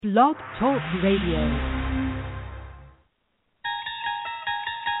Blog Talk Radio.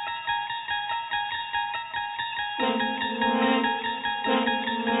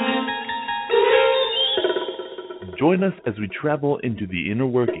 Join us as we travel into the inner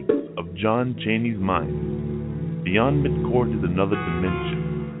workings of John Chaney's mind. Beyond midcourt is another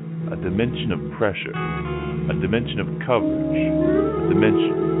dimension, a dimension of pressure, a dimension of coverage, a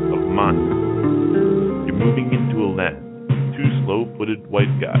dimension of mind. You're moving into a land, two slow-footed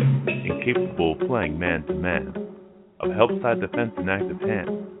white guys, incapable of playing man-to-man, of help-side defense and active hand.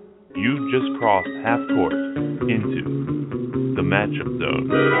 You've just crossed half-court into the matchup zone.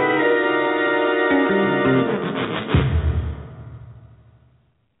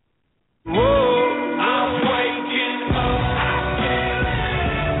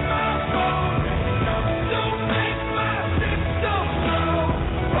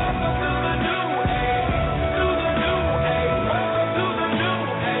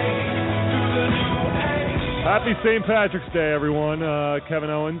 Happy St. Patrick's Day, everyone. Kevin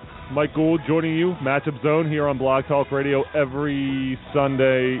Owens, Mike Gould joining you. Matchup Zone here on Blog Talk Radio every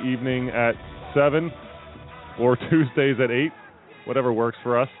Sunday evening at 7 or Tuesdays at 8, whatever works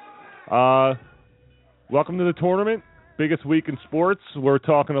for us. Welcome to the tournament. Biggest week in sports. We're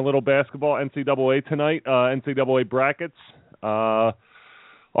talking a little basketball, NCAA tonight, NCAA brackets. Also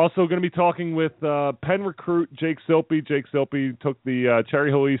going to be talking with Penn recruit Jake Silpe. Jake Silpe took the Cherry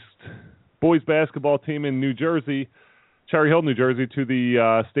Hill East boys basketball team in New Jersey, Cherry Hill, New Jersey, to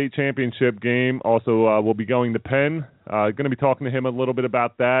the state championship game. Also, we'll be going to Penn. Going to be talking to him a little bit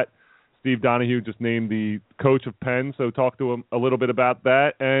about that. Steve Donahue just named the coach of Penn, so talk to him a little bit about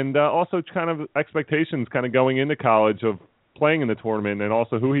that. And also kind of expectations kind of going into college of playing in the tournament and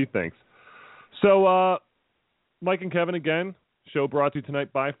also who he thinks. So, Mike and Kevin again, show brought to you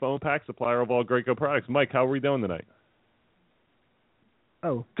tonight by Phone Pack, supplier of all Graco products. Mike, how are we doing tonight?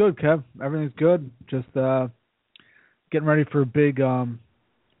 Oh, good, Kev. Everything's good. Just getting ready for a big tournament.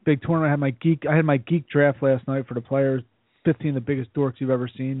 I had my geek draft last night for the players. 15 of the biggest dorks you've ever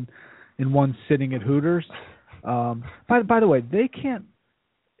seen in one sitting at Hooters. By the way, they can't.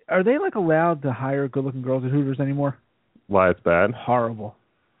 Are they like allowed to hire good-looking girls at Hooters anymore? Why, it's bad? Horrible.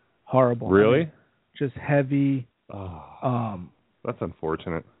 Really? I mean, just heavy. That's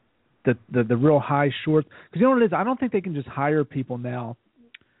unfortunate. The real high shorts. Because you know what it is? I don't think they can just hire people now.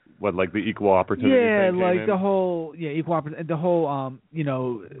 What, like the equal opportunity thing? Yeah, like the whole equal opportunity, the whole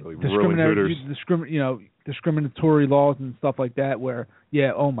discriminatory laws and stuff like that. Where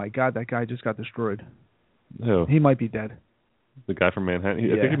oh my God, that guy just got destroyed. Who? He might be dead. The guy from Manhattan.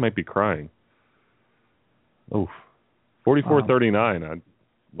 I think he might be crying. Oof, 44-39. I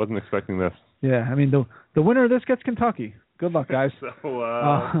wasn't expecting this. Yeah, I mean the winner of this gets Kentucky. Good luck, guys. So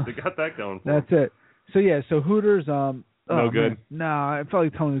they got that going for That's it. So Hooters. No good. No, I felt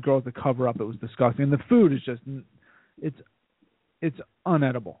like telling the girls to cover up. It was disgusting, and the food is just it's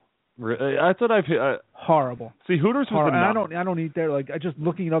unedible. That's what I've horrible. See, Hooters was I don't eat there. Like I just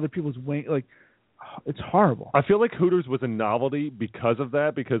looking at other people's wing. Like it's horrible. I feel like Hooters was a novelty because of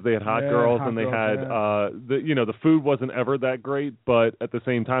that, because they had hot girls and they had the food wasn't ever that great, but at the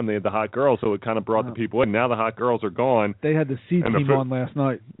same time they had the hot girls, so it kind of brought the people in. Now the hot girls are gone. They had the C team on last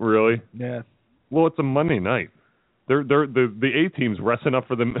night. Really? Yeah. Well, it's a Monday night. The A team's resting up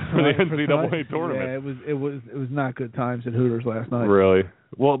for the NCAA tournament. Yeah, it was not good times at Hooters last night. Really?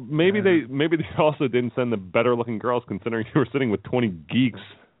 Well, maybe they also didn't send the better looking girls, considering you were sitting with 20 geeks.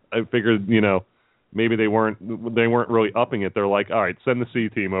 I figured maybe they weren't really upping it. They're like, all right, send the C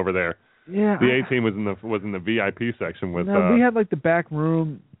team over there. Yeah. The A team was in the VIP section with. No, we had like the back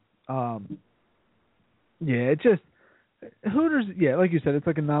room. It just Hooters. Yeah, like you said, it's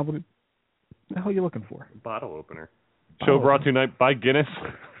like a novelty. What the hell are you looking for? Bottle opener. Show brought to you tonight by Guinness.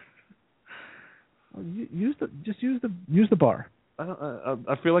 Use the bar.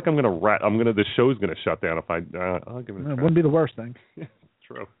 I feel like the show's gonna shut down if I'll give it a try. It wouldn't be the worst thing. Yeah,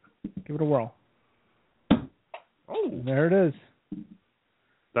 true. Give it a whirl. Oh, there it is.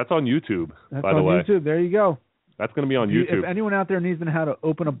 That's on YouTube. That's by the way. on YouTube. There you go. That's going to be on YouTube. If anyone out there needs to know how to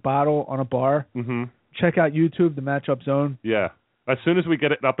open a bottle on a bar, check out YouTube, the Matchup Zone. Yeah. As soon as we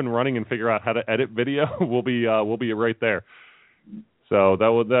get it up and running and figure out how to edit video, we'll be right there. So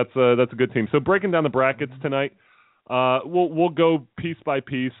that's a good team. So breaking down the brackets tonight, we'll go piece by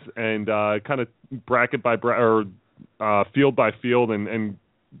piece and kind of bracket by field by field and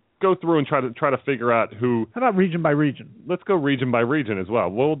go through and try to figure out who. How about region by region? Let's go region by region as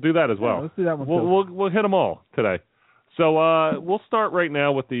well. We'll do that as well. Yeah, let's do that one too. We'll hit them all today. So we'll start right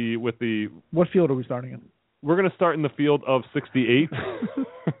now with the. What field are we starting in? We're going to start in the field of 68.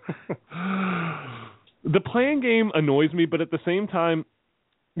 The playing game annoys me, but at the same time,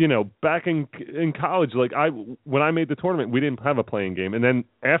 back in college, like when I made the tournament, we didn't have a playing game, and then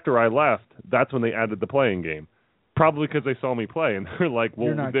after I left, that's when they added the playing game. Probably because they saw me play, and they're like,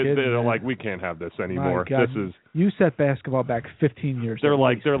 "Well, they're like, we can't have this anymore. This is." You set basketball back 15 years. They're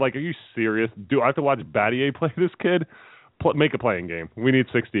like, "Are you serious? Do I have to watch Battier play this kid? Make a playing game. We need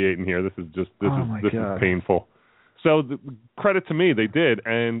 68 in here. This is painful." So credit to me, they did,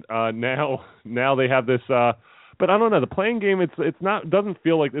 and now they have this. But I don't know, the playing game. Doesn't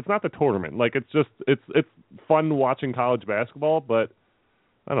feel like it's not the tournament. Like it's fun watching college basketball, but.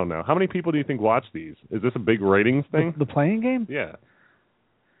 I don't know. How many people do you think watch these? Is this a big ratings thing? The playing game? Yeah.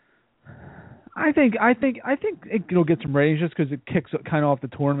 I think it'll get some ratings just because it kicks kind of off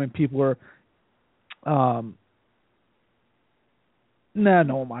the tournament. People are,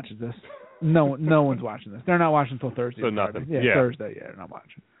 no one watches this. No one's watching this. They're not watching until Thursday. So nothing. Yeah, Thursday. Yeah, they're not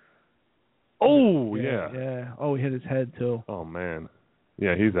watching. Oh yeah. Yeah. Oh, he hit his head too. Oh man.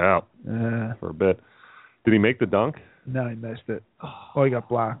 Yeah, he's out for a bit. Did he make the dunk? No, he missed it. Oh, he got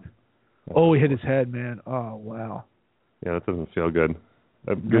blocked. Oh, he hit his head, man. Oh, wow. Yeah, that doesn't feel good.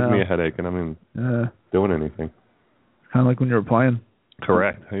 That gives me a headache, and I'm doing anything. Kind of like when you were playing.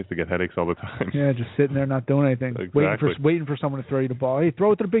 Correct. I used to get headaches all the time. Yeah, just sitting there not doing anything. Exactly. Waiting for someone to throw you the ball. Hey,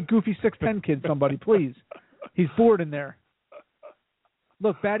 throw it to the big, goofy 6'10" kid, somebody, please. He's bored in there.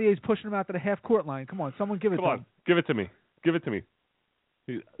 Look, Battier's pushing him out to the half-court line. Come on, someone give it to him. Give it to me. Give it to me.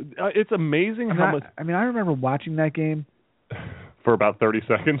 It's amazing how much. I remember watching that game for about 30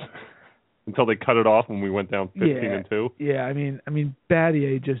 seconds until they cut it off when we went down 15-2. Yeah, I mean,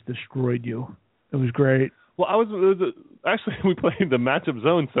 Battier just destroyed you. It was great. Well, actually we played the matchup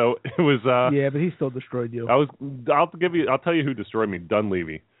zone, so it was. Yeah, but he still destroyed you. I'll tell you who destroyed me.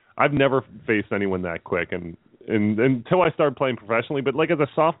 Dunleavy. I've never faced anyone that quick, and until I started playing professionally. But like as a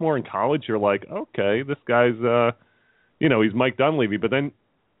sophomore in college, you're like, okay, this guy's. He's Mike Dunleavy, but then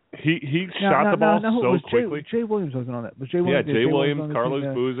he shot the ball so quickly. Jay Williams wasn't on that. Was Jay Williams? Yeah, Jay Williams,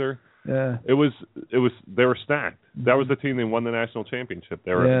 Carlos Boozer. Yeah. It was. They were stacked. That was the team that won the national championship.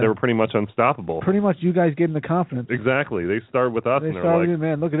 They were pretty much unstoppable. Pretty much, you guys gave them the confidence. Exactly. They started with us, and they're like,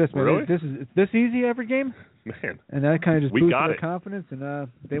 man, look at this, man. Really? It's this easy every game. Man. And that kind of just boosted their it. confidence, and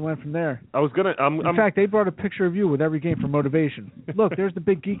they went from there. I was gonna. In fact, they brought a picture of you with every game for motivation. Look, there's the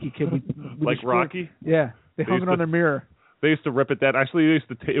big geeky kid. We like Rocky. Yeah, they hung it on their mirror. They used to rip it that. Actually, they used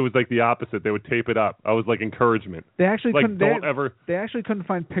to. It was like the opposite. They would tape it up. I was like encouragement. They actually like, couldn't. They actually couldn't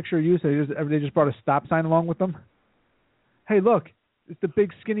find picture of you, so they just brought a stop sign along with them. Hey, look, it's the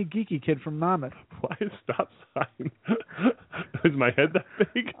big skinny geeky kid from Monmouth. Why a stop sign? Is my head that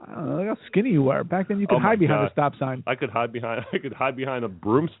big? I don't know. Look how skinny you are. Back then, you could hide behind a stop sign. I could hide behind a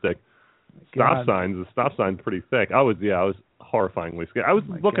broomstick. Stop signs. The stop sign's pretty thick. I was horrifyingly scared. I was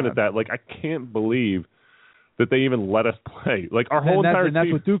looking at that like I can't believe that they even let us play. Like our whole entire team. And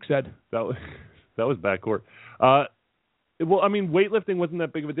that's what Duke said. That was backcourt. Well, I mean, weightlifting wasn't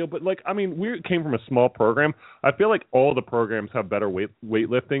that big of a deal, but like, I mean, we came from a small program. I feel like all the programs have better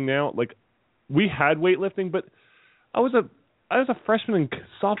weightlifting now. Like, we had weightlifting, but I was a freshman and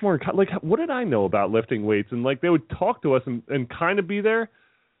sophomore. Like, what did I know about lifting weights? And like, they would talk to us and kind of be there,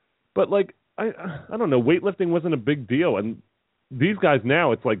 but like, I don't know. Weightlifting wasn't a big deal, and these guys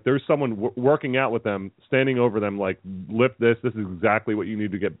now, it's like there's someone working out with them, standing over them, like lift this. This is exactly what you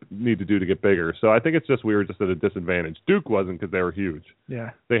need to do to get bigger. So I think it's just we were just at a disadvantage. Duke wasn't because they were huge. Yeah,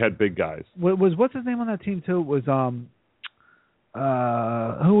 they had big guys. What's his name on that team too? Was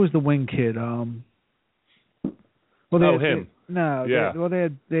who was the wing kid? Him. No. Yeah.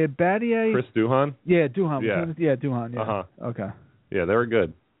 They had Battier. Chris Duhon. Yeah, Duhon. Yeah. Duhon. Yeah. Okay. Yeah, they were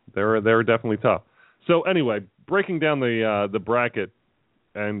good. They were definitely tough. So anyway, breaking down the bracket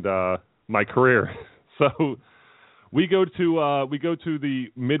and my career. So we go to the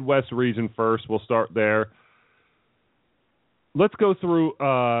Midwest region first. We'll start there. Let's go through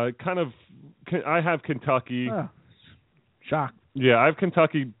I have Kentucky. Shock. Yeah, I have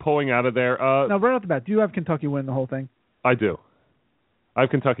Kentucky pulling out of there. Now, right off the bat, do you have Kentucky win the whole thing? I do. I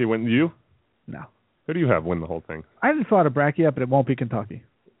have Kentucky win. You? No. Who do you have win the whole thing? I haven't thought of bracket yet, but it won't be Kentucky.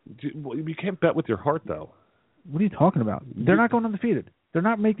 You can't bet with your heart, though. What are you talking about? They're not going undefeated. They're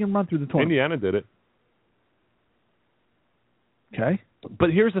not making them run through the tournament. Indiana did it. Okay. But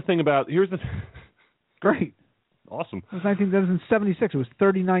here's the thing about Great. Awesome. That was in 76. It was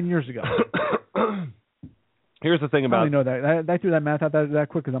 39 years ago. Here's the thing about. I know that. I threw that math out that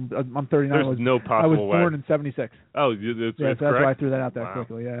quick because I'm 39. There's no possible way. I was born in 76. Oh, it's that's correct? why I threw that out that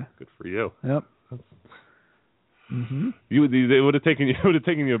quickly. Yeah. Good for you. Yep. Mm-hmm. It would have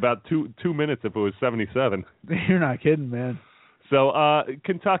taken you about two minutes if it was 77. You're not kidding, man. So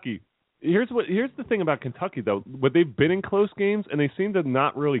Kentucky, Here's the thing about Kentucky though. But they've been in close games and they seem to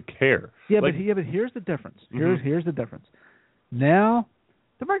not really care. Yeah, but here's the difference. Here's the difference. Now,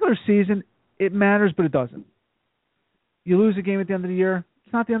 the regular season it matters, but it doesn't. You lose a game at the end of the year,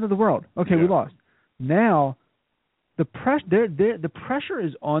 it's not the end of the world. Okay, we lost. Now, the pressure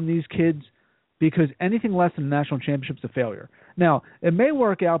is on these kids because anything less than a national championship is a failure. Now, it may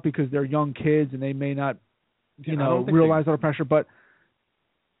work out because they're young kids and they may not, realize all the pressure, but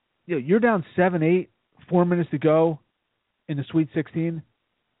you're down 7-8, 4 minutes to go in the Sweet 16.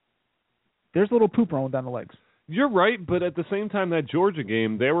 There's a little poop rolling down the legs. You're right, but at the same time, that Georgia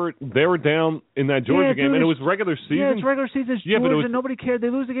game, they were down in that Georgia game, and it was regular season. Yeah, it's regular season. It's Georgia, nobody cared. They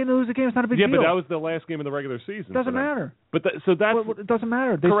lose the game. It's not a big deal. Yeah, but that was the last game of the regular season. Doesn't matter. But it doesn't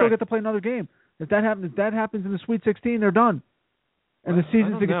matter. They correct. still get to play another game. If that happens in the Sweet 16, they're done. And the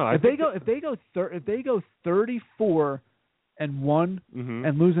season's if they go 34-1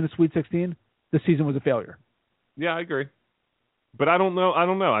 and lose in the Sweet 16, the season was a failure. Yeah, I agree. But I don't know.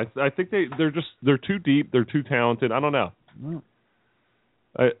 I think they're too deep. They're too talented. I don't know. Well,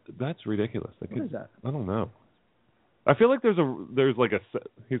 that's ridiculous. What is that? I don't know. I feel like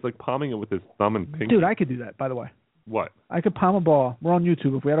he's like palming it with his thumb and pinky. Dude, I could do that. By the way. What? I could palm a ball. We're on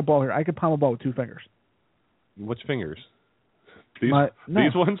YouTube. If we had a ball here, I could palm a ball with 2 fingers. Which fingers? These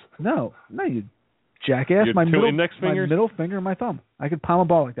ones? No, you jackass. Your my two middle index fingers? My middle finger and my thumb. I could palm a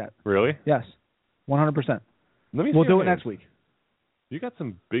ball like that. Really? Yes, 100%. We'll do it next week. You got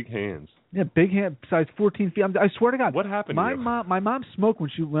some big hands. Yeah, big hand, size 14 feet. I swear to God. What happened? My mom smoked when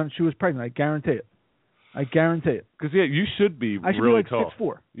she was pregnant. I guarantee it. Because you should be I should really be tall. like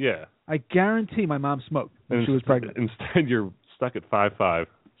 6'4". Yeah. I guarantee my mom smoked when she was pregnant. Instead, you're stuck at 5'5".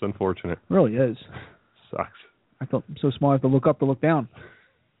 It's unfortunate. It really is. Sucks. I felt I'm so small I have to look up to look down.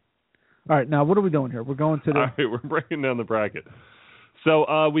 All right, now what are we doing here? We're going to the... All right, we're breaking down the bracket.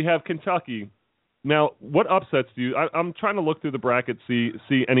 So we have Kentucky. Now, what upsets do you... I'm trying to look through the bracket, see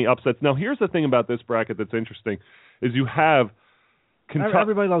any upsets. Now, here's the thing about this bracket that's interesting, is you have Kentucky...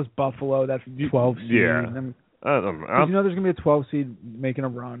 Everybody loves Buffalo, that 12 seed. Yeah. There's going to be a 12 seed making a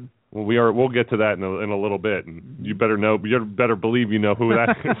run. Well, we'll get to that in a little bit, and you better believe you know who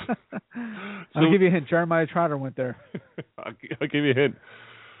that is. I'll give you a hint. Jeremiah Trotter went there. I'll give you a hint.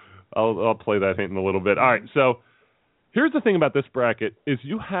 I'll play that hint in a little bit. All right, so here's the thing about this bracket is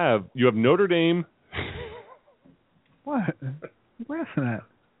you have Notre Dame. What? Where's that?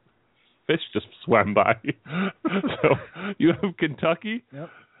 Fish just swam by. So you have Kentucky. Yep.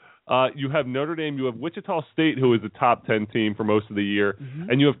 You have Notre Dame. You have Wichita State, who is a top 10 team for most of the year,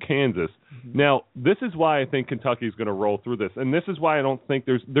 and you have Kansas. Now, this is why I think Kentucky is going to roll through this, and this is why I don't think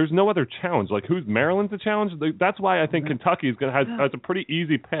there's no other challenge. Like, Maryland's a challenge? That's why I think Kentucky is going to has a pretty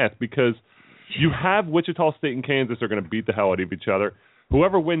easy path because you have Wichita State and Kansas are going to beat the hell out of each other.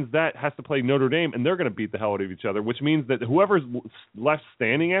 Whoever wins that has to play Notre Dame, and they're going to beat the hell out of each other, which means that whoever's left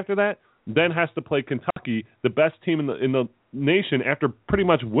standing after that then has to play Kentucky, the best team in the nation, after pretty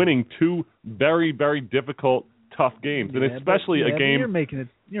much winning 2 very, very difficult, tough games, and especially a game.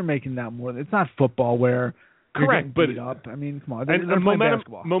 You're making that more. It's not football where. Correct, but beat up. I mean, come on. And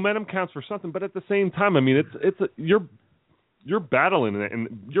momentum counts for something, but at the same time, I mean, you're battling in it, and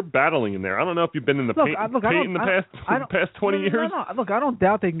you're battling in there. I don't know if you've been in the paint in the past 20 years. No. Look, I don't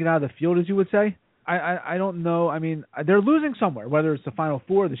doubt they can get out of the field, as you would say. I don't know. I mean, they're losing somewhere, whether it's the Final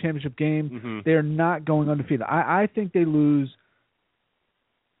Four, the championship game. They're not going undefeated. I think they lose.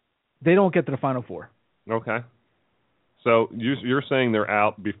 They don't get to the Final Four. Okay. So you're saying they're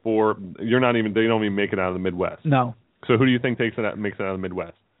out before they don't even make it out of the Midwest. No. So who do you think makes it out of the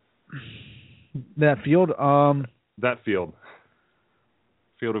Midwest? That field. That field.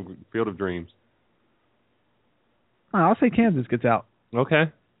 Field of dreams. I'll say Kansas gets out. Okay.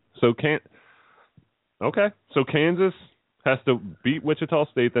 So Kansas has to beat Wichita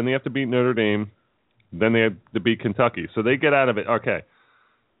State, then they have to beat Notre Dame, then they have to beat Kentucky. So they get out of it. Okay.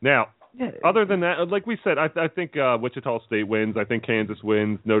 Now, other than that, like we said, I think Wichita State wins. I think Kansas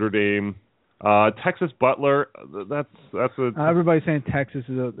wins. Notre Dame, Texas Butler. That's a. Everybody's saying Texas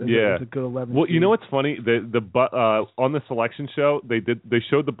is a good 11. Well, you know what's funny? On the selection show, they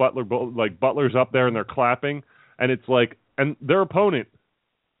showed the Butler's up there and they're clapping, and it's like, and their opponent,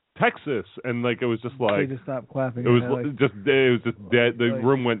 Texas, and like it was just like they just stopped clapping. It was just dead. The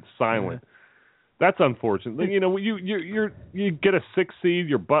room went silent. Yeah. That's unfortunate. You know, you get a 6 seed,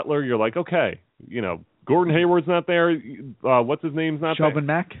 you're Butler, you're like, okay, Gordon Hayward's not there. What's his name's not there? Shelvin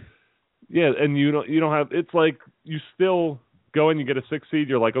Mack. Yeah, and you don't have. It's like you still go and you get a 6 seed.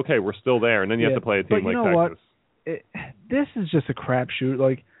 You're like, okay, we're still there, and then you have to play a team like Texas. What? This is just a crapshoot.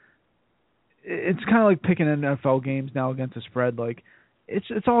 Like, it's kind of like picking NFL games now against the spread. Like,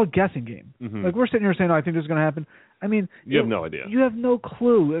 it's all a guessing game. Mm-hmm. Like we're sitting here saying, "Oh, I think this is going to happen." I mean, you have no idea. You have no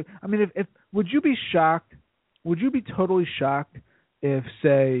clue. I mean, if would you be shocked? Would you be totally shocked if,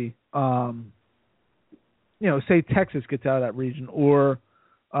 say, say Texas gets out of that region, or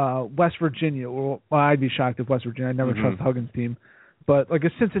West Virginia, or I'd be shocked if West Virginia. I never trust Huggins' team, but like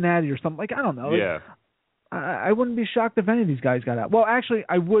a Cincinnati or something. Like I don't know. Yeah. I wouldn't be shocked if any of these guys got out. Well, actually,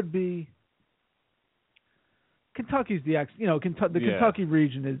 I would be. Kentucky's the Kentucky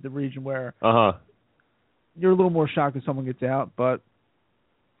region is the region where you're a little more shocked if someone gets out, but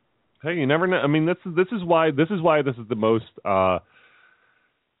hey, you never know. I mean, this is why this is the most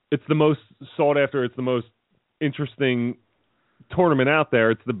it's the most sought after. It's the most interesting tournament out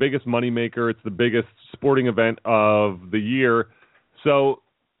there. It's the biggest moneymaker. It's the biggest sporting event of the year. So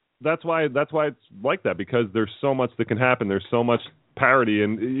that's why it's like that, because there's so much that can happen. There's so much parity,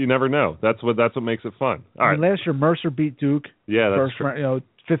 and you never know. That's what makes it fun. All right. Last year Mercer beat Duke. Yeah, that's first round,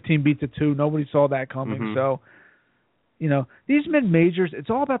 15-2. Nobody saw that coming. So, these mid-majors, it's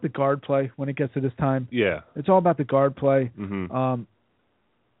all about the guard play when it gets to this time. Yeah. It's all about the guard play.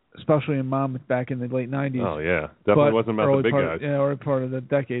 Especially in Monmouth back in the late 90s. Oh, yeah. Definitely wasn't about the big guys. Yeah, early part of the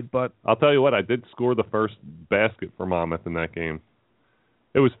decade. But I'll tell you what, I did score the first basket for Monmouth in that game.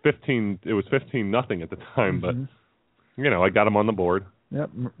 It was 15-0 at the time, but I got him on the board. Yep,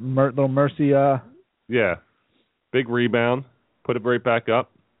 little Mercy. Yeah, big rebound, put it right back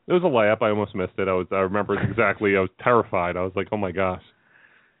up. It was a layup. I almost missed it. I remember exactly. I was terrified. I was like, oh my gosh,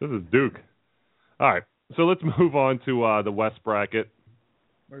 this is Duke. All right, so let's move on to the West bracket.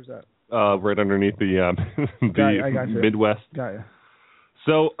 Where's that? Right underneath the Midwest. Got you.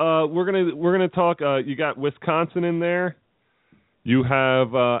 So we're gonna talk. You got Wisconsin in there. You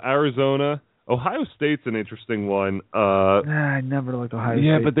have Arizona. Ohio State's an interesting one. I never liked Ohio State.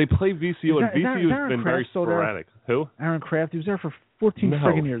 Yeah, but they play VCU, and VCU has been very sporadic. Who? Aaron Kraft. He was there for 14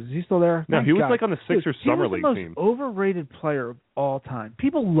 friggin' years. Is he still there? No, he was like on the Sixers Summer League team. He was the most overrated player of all time.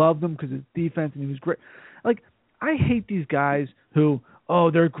 People loved him because of his defense, and he was great. Like, I hate these guys who,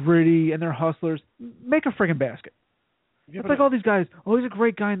 they're gritty and they're hustlers. Make a friggin' basket. It's like all these guys, he's a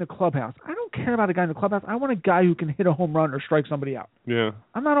great guy in the clubhouse. I don't care about a guy in the clubhouse. I want a guy who can hit a home run or strike somebody out. Yeah.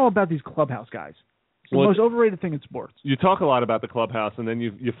 I'm not all about these clubhouse guys. It's the most overrated thing in sports. You talk a lot about the clubhouse, and then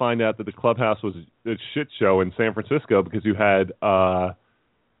you find out that the clubhouse was a shit show in San Francisco, because you had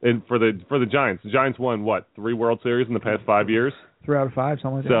and for the Giants. The Giants won, 3 World Series in the past 5 years? 3 out of 5,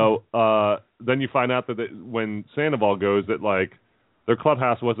 something like that. So then you find out that when Sandoval goes, that like their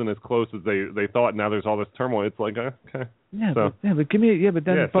clubhouse wasn't as close as they thought. Now there's all this turmoil. It's like, okay. Yeah, so, but give me but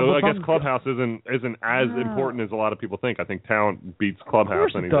then so I guess clubhouse isn't as important as a lot of people think. I think talent beats clubhouse.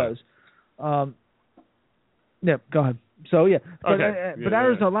 Of course it does. Yeah, go ahead. So but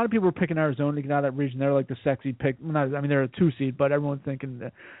Arizona. A lot of people were picking Arizona to get out of that region. They're like the sexy pick. They're a 2 seed, but everyone's thinking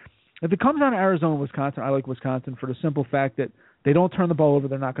that if it comes down to Arizona and Wisconsin, I like Wisconsin for the simple fact that they don't turn the ball over.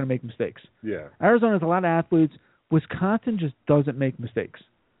 They're not going to make mistakes. Yeah. Arizona has a lot of athletes. Wisconsin just doesn't make mistakes.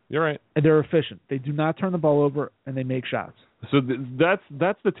 You're right. And they're efficient. They do not turn the ball over, and they make shots. So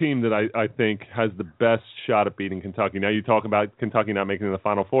that's the team that I think has the best shot at beating Kentucky. Now you talk about Kentucky not making the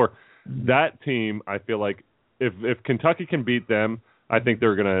Final Four. Mm-hmm. That team, I feel like, if Kentucky can beat them, I think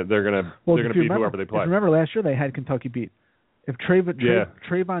they're gonna beat whoever they play. Remember last year they had Kentucky beat. If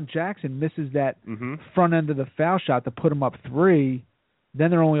Trayvon Jackson misses that front end of the foul shot to put them up 3,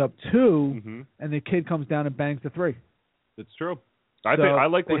 then they're only up 2, and the kid comes down and bangs the 3. It's true. I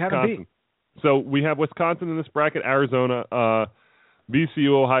like Wisconsin. So we have Wisconsin in this bracket. Arizona,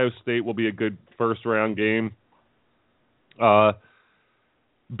 VCU, Ohio State will be a good first round game.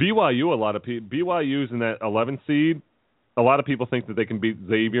 BYU, BYU's in that 11 seed. A lot of people think that they can beat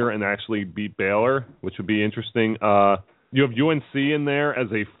Xavier and actually beat Baylor, which would be interesting. You have UNC in there as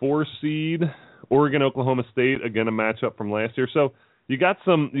a 4 seed. Oregon, Oklahoma State, again a matchup from last year. So you got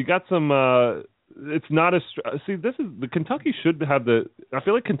some. It's not as. See, this is the Kentucky should have the. I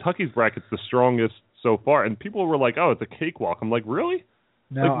feel like Kentucky's bracket's the strongest so far, and people were like, "Oh, it's a cakewalk." I'm like, really?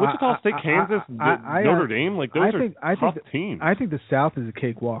 No, like Wichita State, Kansas, Notre Dame, like those are tough teams. I think the South is a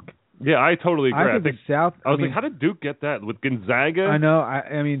cakewalk. Yeah, I totally agree. I think the South. I was like, how did Duke get that with Gonzaga? I know.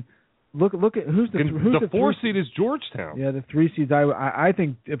 I mean, look at who's the 4 seed is Georgetown. Yeah, the 3 seeds. I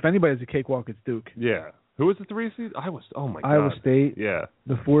think if anybody's a cakewalk, it's Duke. Yeah. Who is the 3 seed? Oh my God. Iowa State. Yeah.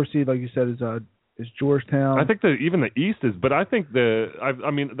 The 4 seed, like you said, is Georgetown. I think even the East is, but I think I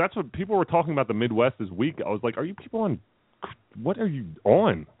mean that's what people were talking about. The Midwest is weak. I was like, are you people on? What are you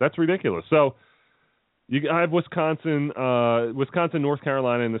on? That's ridiculous. So I have Wisconsin, North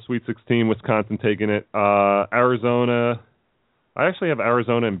Carolina in the Sweet 16. Wisconsin taking it. Arizona. I actually have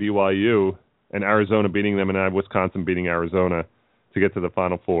Arizona and BYU, and Arizona beating them, and I have Wisconsin beating Arizona. to get to the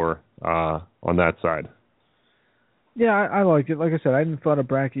Final Four on that side. Yeah, I like it. Like I said, I haven't thought of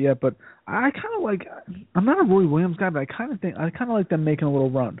bracket yet, but I kind of like. I'm not a Roy Williams guy, but I kind of like them making a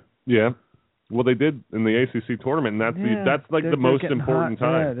little run. Yeah. Well, they did in the ACC tournament, and that's like the most important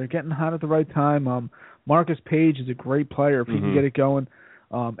time. Yeah, they're getting hot at the right time. Marcus Page is a great player if he can get it going.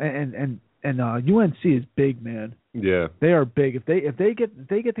 And UNC is big, man. Yeah, they are big. If they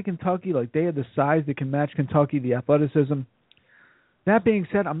get to Kentucky, like they have the size that can match Kentucky, the athleticism. That being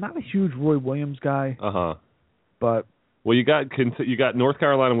said, I'm not a huge Roy Williams guy. But well, you got North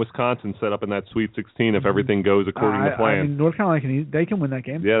Carolina and Wisconsin set up in that Sweet 16 if everything goes according to plan. I mean, North Carolina they can win that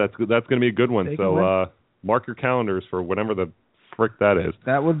game. Yeah, that's going to be a good one. So mark your calendars for whatever the frick that is.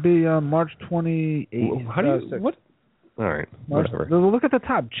 That would be March 28th. How do you what? All right, whatever. Look at the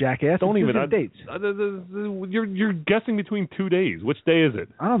top, jackass. Don't even dates. You're guessing between 2 days. Which day is it?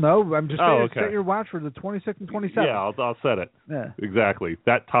 I don't know. I'm just saying, okay. Set your watch for the 26th and 27th. Yeah, I'll set it. Yeah, exactly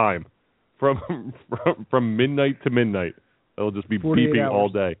that time. From midnight to midnight. It'll just be beeping hours. all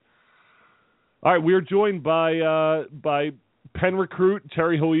day. All right, we are joined by Penn recruit,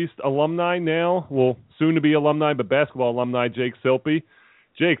 Cherry Hill East alumni now, well, soon to be alumni, but basketball alumni, Jake Silpe.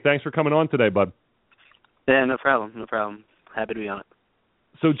 Jake, thanks for coming on today, bud. Yeah, no problem. Happy to be on it.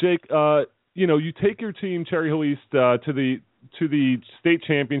 So, Jake, you take your team, Cherry Hill East, to the state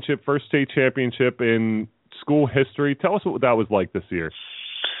championship, first state championship in school history. Tell us what that was like this year.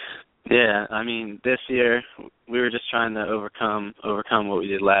 Yeah, I mean, this year we were just trying to overcome what we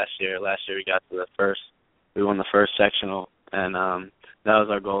did last year. Last year we won the first sectional, and that was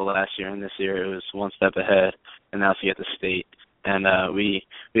our goal last year. And this year it was one step ahead, and now to get the state. And we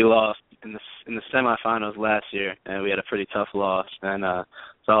lost in the semifinals last year, and we had a pretty tough loss. And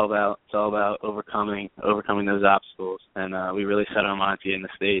it's all about overcoming those obstacles. And we really set our mind to get in the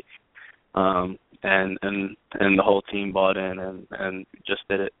state. And the whole team bought in and just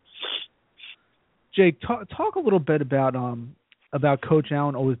did it. Jake, talk a little bit about Coach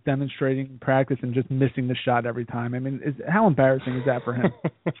Allen always demonstrating in practice and just missing the shot every time. I mean, how embarrassing is that for him?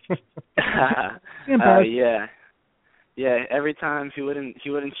 Yeah. Every time he wouldn't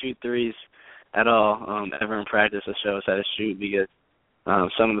shoot threes at all ever in practice to show us how to shoot because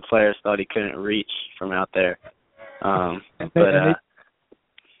some of the players thought he couldn't reach from out there. What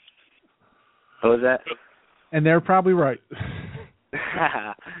was that? And they're probably right.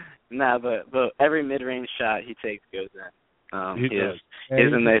 Nah, but every mid-range shot he takes goes in. He does. He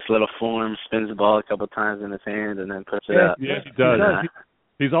has a nice little form, spins the ball a couple times in his hand, and then puts it up. Yeah, he does.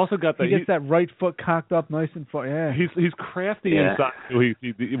 He's also got he gets that right foot cocked up nice and far. Yeah, he's crafty inside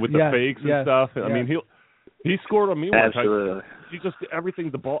with the fakes and stuff. I mean, he scored on me one time. Absolutely. He just everything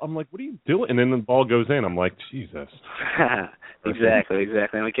the ball. I'm like, what are you doing? And then the ball goes in. I'm like, Jesus. Exactly.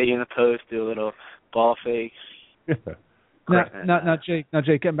 And we get you in the post, do a little ball fakes. Now, Jake,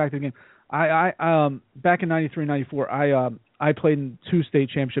 getting back to the game. I back in 93, 94, I played in 2 state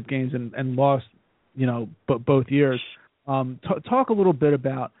championship games and lost, both years. Talk a little bit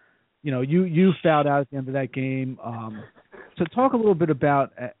about, you fouled out at the end of that game. So talk a little bit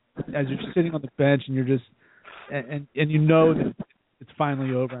about as you're sitting on the bench and you're just and you know that it's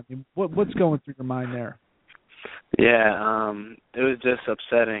finally over. I mean, what's going through your mind there? Yeah, it was just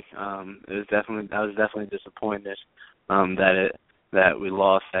upsetting. I was definitely disappointed that we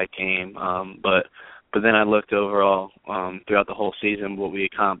lost that game. But then I looked overall throughout the whole season what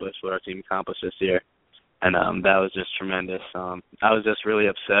our team accomplished this year, and that was just tremendous. I was just really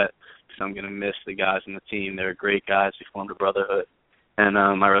upset because I'm going to miss the guys on the team. They were great guys. We formed a brotherhood, and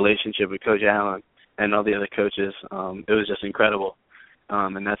my relationship with Coach Allen and all the other coaches, it was just incredible.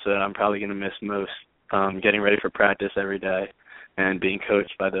 And that's what I'm probably going to miss most. Getting ready for practice every day and being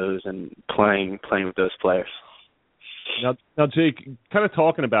coached by those and playing with those players. Now, Jake, kind of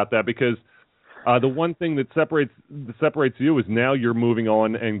talking about that because the one thing that separates you is now you're moving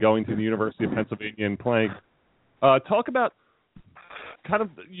on and going to the University of Pennsylvania and playing. Talk about kind of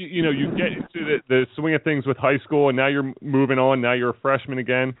you get into the swing of things with high school and now you're moving on. Now you're a freshman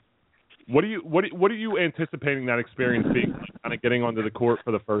again. What are you anticipating that experience being? Kind of getting onto the court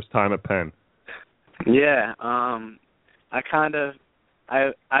for the first time at Penn. Yeah, I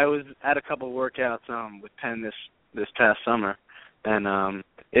was at a couple of workouts with Penn this past summer, and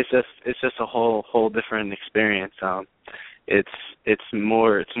it's just a whole different experience. It's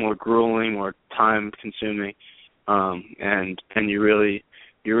more grueling, more time consuming, and you really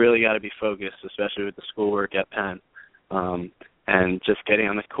got to be focused, especially with the schoolwork at Penn. And just getting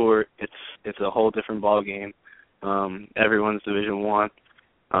on the court, it's a whole different ball game. Everyone's Division I.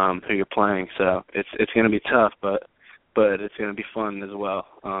 Who you're playing, so it's going to be tough, but it's going to be fun as well.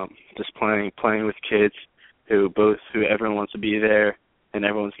 Just playing with kids who everyone wants to be there and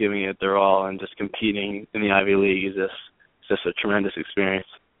everyone's giving it their all, and just competing in the Ivy League is just a tremendous experience.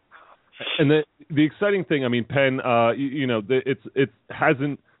 And the exciting thing, I mean, Penn,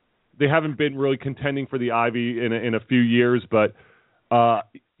 they haven't been really contending for the Ivy in a few years, but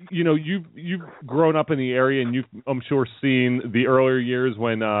you've grown up in the area, and you've, I'm sure, seen the earlier years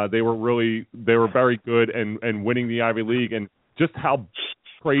when they were very good and winning the Ivy League, and just how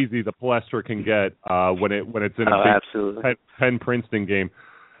crazy the Palestra can get when it's in a big Penn Princeton game.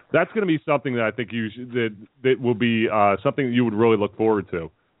 That's going to be something that I think that will be something that you would really look forward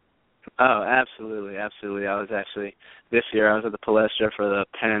to. Oh, absolutely. This year I was at the Palestra for the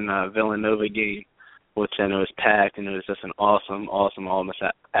Penn Villanova game, which then it was packed, and it was just an awesome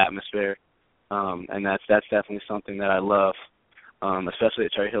atmosphere. And that's definitely something that I love, especially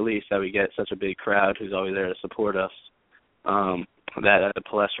at Cherry Hill East, that we get such a big crowd who's always there to support us. That at the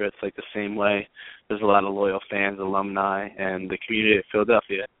Palestra, it's like the same way. There's a lot of loyal fans, alumni, and the community of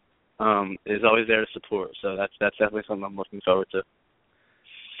Philadelphia is always there to support. So that's definitely something I'm looking forward to.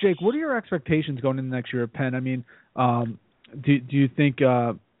 Jake, what are your expectations going into next year at Penn? I mean, do you think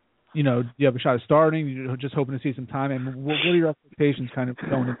do you have a shot of starting? You're just hoping to see some time, and what are your expectations kind of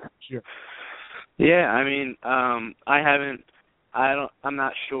going into next year? Yeah, I mean, I'm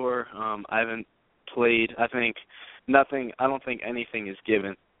not sure. I haven't played. I don't think anything is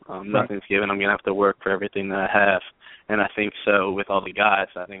given. Nothing's given. I'm gonna have to work for everything that I have, and I think so with all the guys.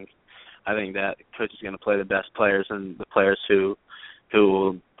 I think that coach is gonna play the best players, and the players who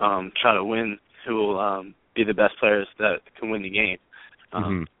will try to win, who will be the best players that can win the game.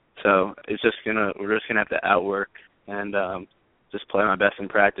 So we're just gonna have to outwork and just play my best in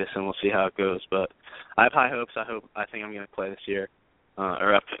practice, and we'll see how it goes. But I have high hopes. I think I'm gonna play this year,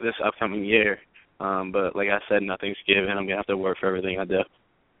 this upcoming year. But like I said, nothing's given. I'm gonna have to work for everything I do.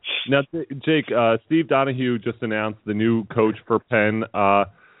 Now, Jake, Steve Donahue just announced the new coach for Penn.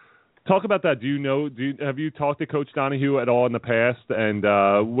 Talk about that. Have you talked to Coach Donahue at all in the past? And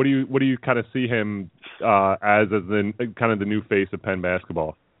what do you kind of see him as the kind of the new face of Penn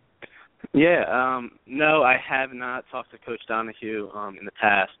basketball? Yeah, no, I have not talked to Coach Donahue in the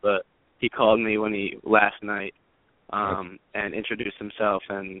past, but he called me last night and introduced himself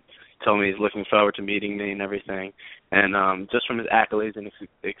and told me he's looking forward to meeting me and everything. And just from his accolades and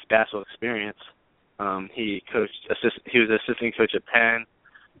basketball experience, he was assistant coach at Penn.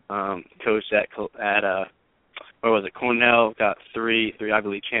 Coached at Cornell, got three Ivy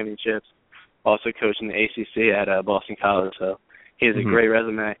League championships. Also coached in the ACC at Boston College. So he has a great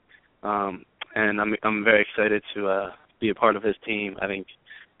resume, and I'm very excited to be a part of his team.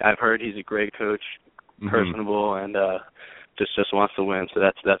 I've heard he's a great coach, personable, and just wants to win. So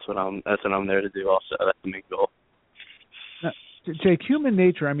that's what I'm there to do. Also, that's the main goal. Now, Jake, human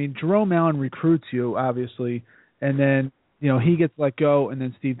nature. I mean, Jerome Allen recruits you, obviously, and then he gets let go, and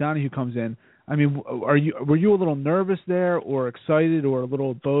then Steve Donahue comes in. I mean, were you a little nervous there, or excited, or a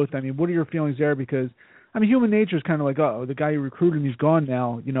little of both? I mean, what are your feelings there? Because, I mean, human nature is kind of like, the guy you recruited, he's gone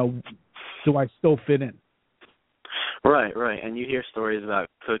now. Do I still fit in? Right. And you hear stories about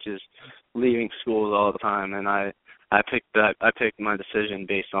coaches leaving schools all the time, and I picked my decision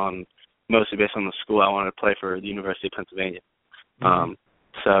mostly based on the school I wanted to play for, the University of Pennsylvania.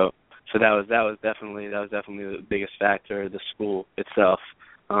 So that was definitely the biggest factor, the school itself.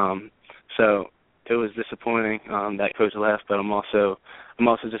 So it was disappointing that coach left, but I'm also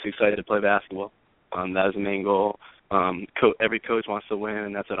just excited to play basketball. That is the main goal. Every coach wants to win,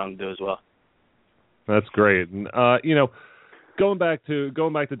 and that's what I'm gonna do as well. That's great. And, going back to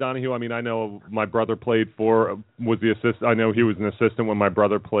Donahue, I mean, I know my brother was the assistant. I know he was an assistant when my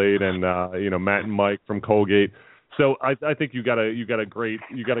brother played, and Matt and Mike from Colgate. So I think you got a great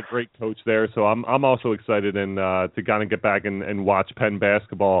coach there. So I'm also excited to kind of get back and watch Penn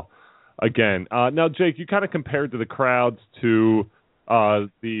basketball again. Now, Jake, you kind of compared to the crowds to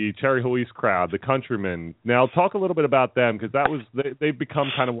the Cherry Hill East crowd, the Countrymen. Now, talk a little bit about them, because they've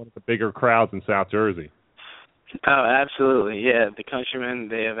become kind of one of the bigger crowds in South Jersey. Oh, absolutely, yeah. The Countrymen,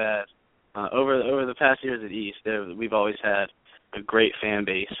 they have had over the past years at East, we've always had a great fan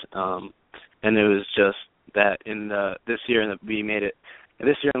base, and it was just that this year and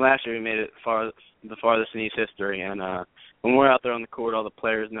last year we made it the farthest in East history. And when we're out there on the court, all the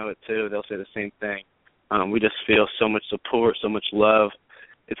players know it too. They'll say the same thing. We just feel so much support, so much love.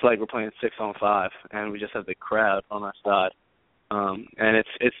 It's like we're playing 6-on-5, and we just have the crowd on our side. And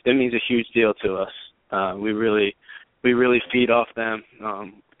it means a huge deal to us. We really feed off them,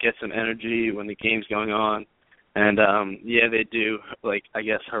 get some energy when the game's going on. And they do,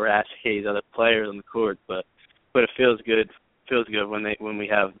 harass, haze other players on the court, but it feels good when we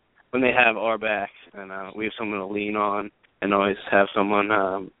have when they have our backs and we have someone to lean on and always have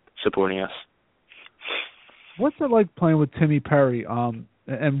someone supporting us. What's it like playing with Timmy Perry?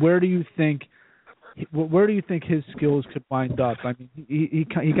 And where do you think his skills could wind up? I mean,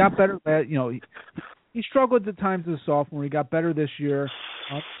 he got better. He struggled at times as a sophomore. He got better this year.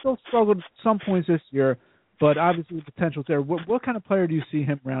 Still struggled at some points this year, but obviously the potential's there. What kind of player do you see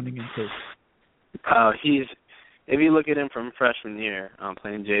him rounding into? If you look at him from freshman year,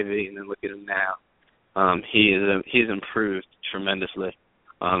 playing JV, and then look at him now, he's improved tremendously.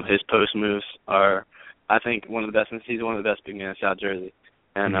 His post moves are, I think, one of the best. He's one of the best big men in South Jersey,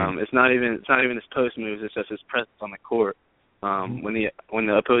 and it's not even his post moves. It's just his presence on the court. When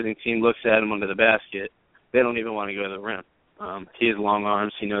the opposing team looks at him under the basket, they don't even want to go to the rim. He has long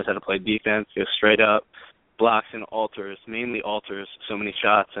arms. He knows how to play defense, goes straight up, blocks and mainly alters so many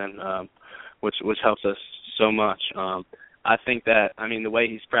shots, and which helps us so much. I think that, the way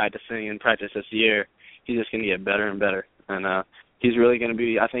he's practicing and practiced this year, he's just going to get better and better. And he's really going to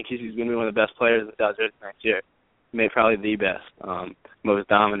be, I think he's going to be one of the best players in South Jersey next year. Maybe probably the best, most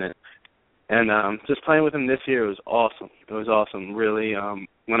dominant. And just playing with him this year was awesome. It was awesome, really.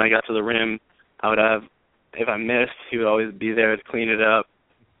 When I got to the rim, if I missed, he would always be there to clean it up.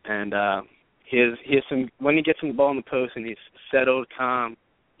 And he has some, when he gets in the ball in the post and he's settled, calm,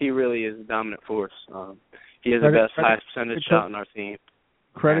 he really is a dominant force. He has the best highest percentage shot on our team.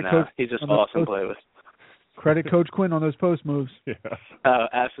 Coach. He's just awesome to play with. Credit Coach Quinn on those post moves. Yeah. Oh,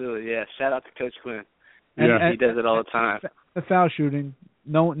 absolutely, yeah. Shout out to Coach Quinn. And he does it all the time. The foul shooting.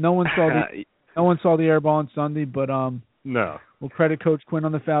 No one saw the air ball on Sunday, but no. We'll credit Coach Quinn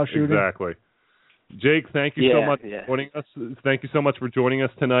on the foul shooting. Exactly. Jake, thank you so much for joining us. Thank you so much for joining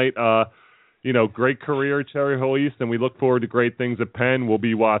us tonight. Great career at Cherry Hill East, and we look forward to great things at Penn. We'll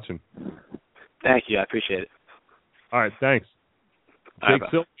be watching. Thank you. I appreciate it. All right, thanks. Right,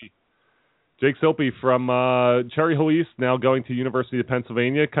 Jake Silpe from Cherry Hill East, now going to University of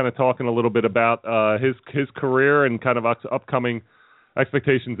Pennsylvania, kind of talking a little bit about his career and kind of upcoming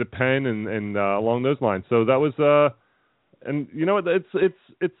expectations at Penn and along those lines. So that was and you know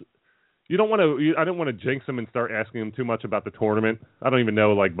it's you don't want to. I didn't want to jinx him and start asking him too much about the tournament. I don't even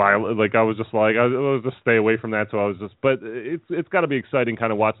know I was just stay away from that. So I was just, but it's got to be exciting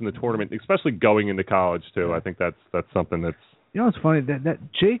kind of watching the tournament, especially going into college too. I think that's something that's. It's funny that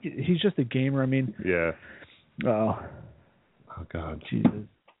Jake, he's just a gamer. I mean, yeah. Oh God. Jesus.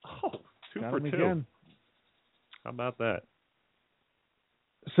 Oh, 2 for 2. Again. How about that?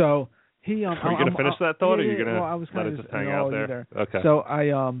 So he. Are you going to finish that thought, or are you going to let it just hang out there? Okay. So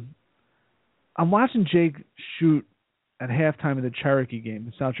I'm watching Jake shoot at halftime of the Cherokee game,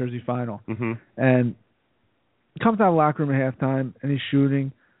 the South Jersey final, and he comes out of the locker room at halftime and he's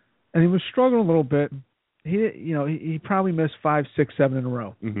shooting, and he was struggling a little bit. He probably missed 5, 6, 7 in a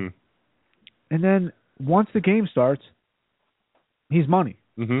row, and then once the game starts, he's money.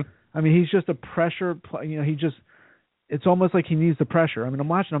 I mean, he's just a pressure. It's almost like he needs the pressure. I mean, I'm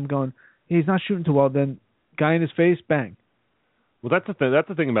watching him going, he's not shooting too well. Then guy in his face, bang. Well, that's the thing. That's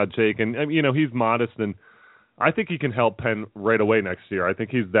the thing about Jake, and he's modest, and I think he can help Penn right away next year. I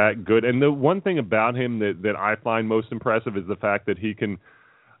think he's that good. And the one thing about him that I find most impressive is the fact that he can.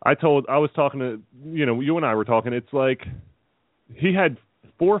 I was talking to you and I were talking. It's like he had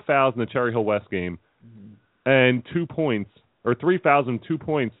 4 fouls in the Cherry Hill West game, and 2 points or 3 fouls and 2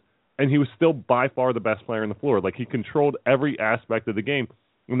 points, and he was still by far the best player on the floor. Like he controlled every aspect of the game,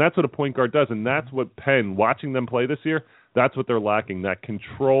 and that's what a point guard does. And that's what Penn, watching them play this year. That's what they're lacking, that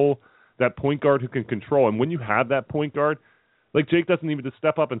control, that point guard who can control. And when you have that point guard, like Jake doesn't even just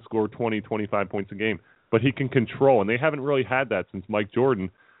step up and score 20, 25 points a game, but he can control. And they haven't really had that since Mike Jordan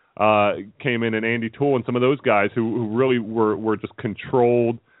came in and Andy Toole and some of those guys who really were just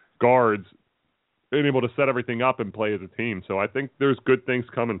controlled guards and able to set everything up and play as a team. So I think there's good things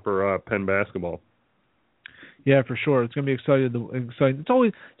coming for Penn basketball. Yeah, for sure. It's going to be exciting. It's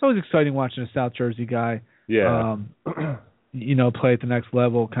always exciting watching a South Jersey guy. Yeah. Play at the next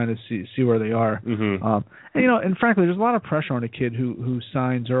level, kind of see where they are. And frankly, there's a lot of pressure on a kid who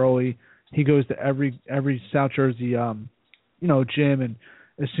signs early. He goes to every South Jersey, gym, and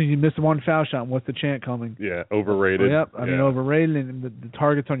as soon as you miss one foul shot, what's the chant coming? Yeah, overrated. Overrated, and the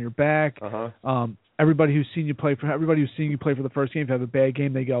target's on your back. Everybody who's seen you play for the first game, if you have a bad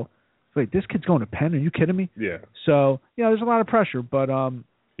game, they go, "Wait, this kid's going to Penn? Are you kidding me?" Yeah. So there's a lot of pressure, but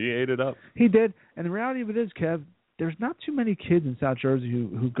he ate it up. He did, and the reality of it is, Kev, there's not too many kids in South Jersey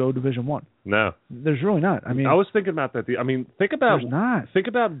who go Division I. No, there's really not. I mean, I was thinking about that. Think about there's not. Think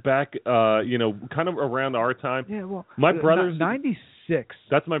about back, kind of around our time. Yeah, well, my brother's 96.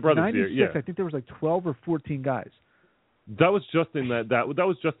 That's my brother's 96, year. Yeah, I think there was like 12 or 14 guys. That was just in that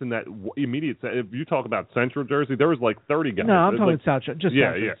was just in that immediate. If you talk about Central Jersey, there was like 30 guys. No, I'm talking like, South. Just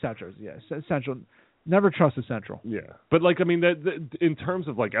yeah, Central. yeah. South Jersey. Yeah, Central. Never trust the Central. Yeah, but like I mean, in terms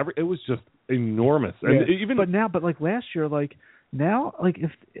of like it was just enormous, and even but like last year, like now, like if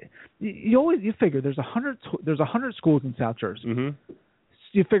you figure there's 100 schools in South Jersey. Mm-hmm.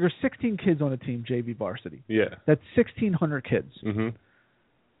 You figure 16 kids on a team, JV varsity. Yeah, that's 1,600 kids. Mm-hmm.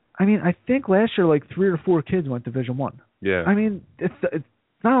 I mean, I think last year like 3 or 4 kids went Division I. Yeah, I mean it's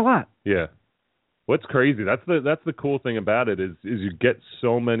not a lot. Yeah, what's crazy? That's the cool thing about it is you get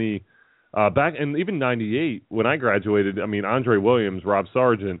so many. Back and even '98 when I graduated, I mean Andre Williams, Rob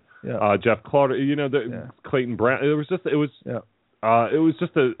Sargent, Jeff Clauder, Clayton Brown. It was just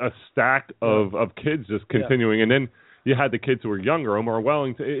a stack of kids just continuing, and then you had the kids who were younger, Omar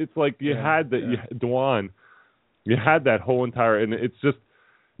Wellington. It's like you had Dwan, you had that whole entire, and it's just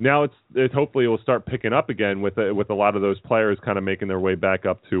now it hopefully it will start picking up again with a lot of those players kind of making their way back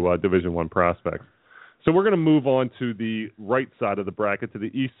up to Division I prospects. So we're going to move on to the right side of the bracket, to the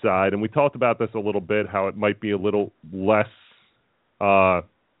east side, and we talked about this a little bit, how it might be a little less. I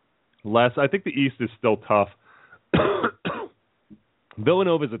think the East is still tough.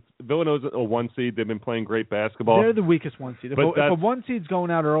 Villanova's a 1 seed. They've been playing great basketball. They're the weakest 1 seed. If a 1 seed's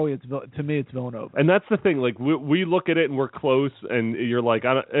going out early, to me it's Villanova. And that's the thing. Like we look at it and we're close, and you're like,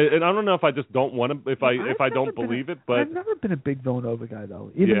 I don't know if I just don't want to, if I don't believe it. But I've never been a big Villanova guy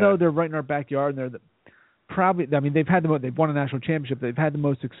though. Even though they're right in our backyard, and they've won a national championship. They've had the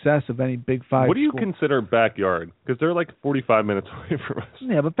most success of any Big Five. What do you school. consider backyard? Because they're like 45 minutes away from us.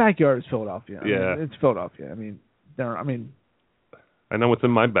 Yeah, but backyard is Philadelphia. Yeah, I mean, it's Philadelphia. I know what's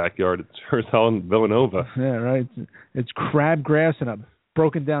in my backyard. It's sure as hell in Villanova. Yeah, right. It's crabgrass and a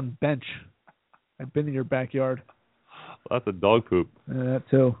broken down bench. I've been in your backyard. Lots of dog poop. Yeah, that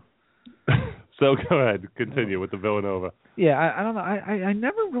too. So go ahead, continue with the Villanova. Yeah, I don't know. I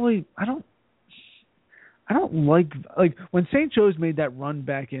never really. I don't like when St. Joe's made that run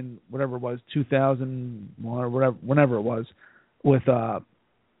back in whatever it was 2001 or whenever it was with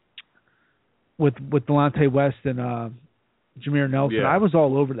Delonte West and Jameer Nelson. Yeah. I was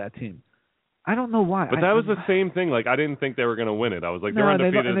all over that team. I don't know why. But that was the same thing. Like I didn't think they were going to win it. I was like, they're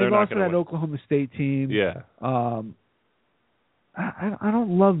undefeated. They're not going to win. They lost to that Oklahoma State team. Yeah. I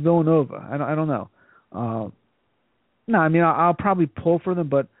don't love Villanova. I don't know. No, I mean I'll probably pull for them,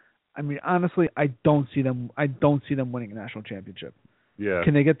 but. I mean, honestly, I don't see them winning a national championship. Yeah.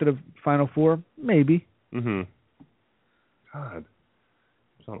 Can they get to the Final Four? Maybe. Mm-hmm. God,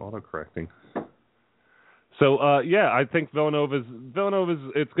 it's not autocorrecting. So, I think Villanova's.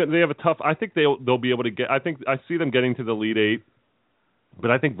 It's good. They have a tough. I think they'll be able to get. I see them getting to the Elite Eight, but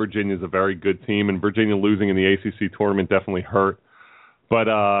I think Virginia's a very good team, and Virginia losing in the ACC tournament definitely hurt. But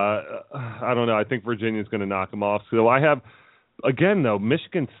I don't know. I think Virginia's going to knock them off. So I have. Again, though,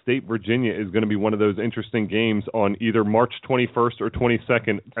 Michigan State, Virginia is going to be one of those interesting games on either March 21st or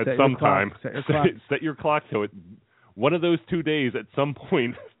 22nd at some time. Set your clock to it. One of those 2 days, at some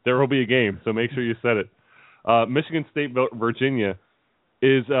point, there will be a game. So make sure you set it. Michigan State, Virginia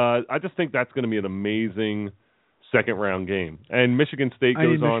is. I just think that's going to be an amazing second-round game. And Michigan State goes on.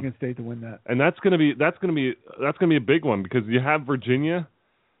 I need Michigan State to win that. And that's going to be a big one because you have Virginia.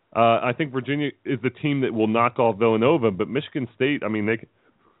 I think Virginia is the team that will knock off Villanova, but Michigan State, I mean,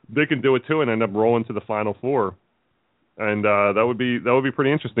 they can do it too and end up rolling to the Final Four, and that would be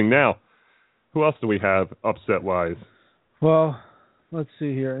pretty interesting. Now, who else do we have upset wise? Well, let's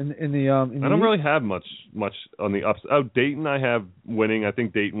see here. I don't really have much on the upset. Oh, Dayton, I have winning. I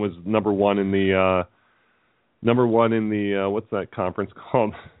think Dayton was number one in the what's that conference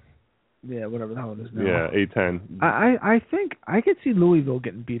called? Yeah, whatever the hell it is now. Yeah, A-10. I think I could see Louisville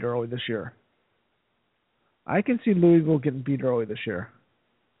getting beat early this year. I can see Louisville getting beat early this year.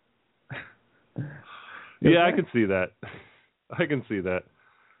 Yeah, I can see that.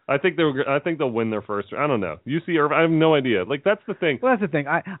 I think they'll win their first. I don't know. UC Irvine. I have no idea. Like that's the thing. Well, that's the thing.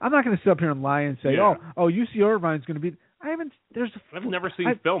 I'm not going to sit up here and lie and say, UC Irvine's going to beat. I've never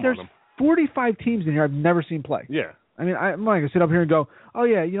seen film on them. There's 45 teams in here I've never seen play. Yeah. I mean, I'm not going to sit up here and go, oh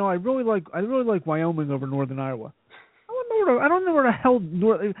yeah, I really like Wyoming over Northern Iowa. I don't know where the hell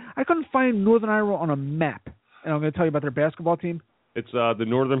I couldn't find Northern Iowa on a map. And I'm going to tell you about their basketball team. It's the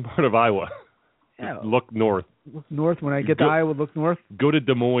northern part of Iowa. Yeah. Look north. Look north. When I get to Iowa, look north. Go to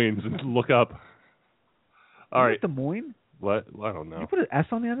Des Moines and look up. All right. Des Moines? What? I don't know. You put an S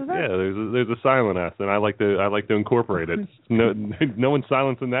on the end of that? Yeah, there's a silent S, and I like to incorporate it. No one's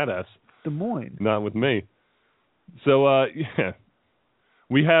silencing that S. Des Moines. Not with me. So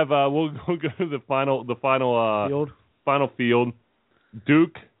we have we'll go to the final field. Final field.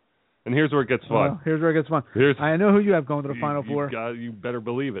 Duke And here's where it gets fun. Here's where it gets fun. I know who you have going to the Final Four. You better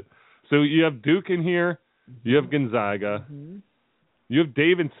believe it. So you have Duke in here. You have Gonzaga. Mm-hmm. You have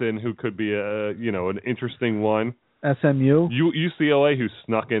Davidson, who could be an interesting one. SMU. UCLA, who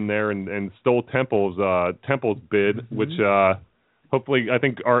snuck in there and stole Temple's bid, mm-hmm. which hopefully I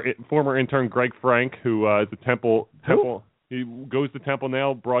think our former intern Greg Frank, who is a Temple. He goes to Temple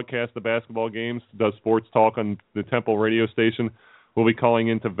now, broadcasts the basketball games, does sports talk on the Temple radio station. We'll be calling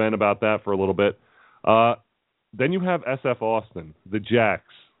in to vent about that for a little bit. Then you have SF Austin, the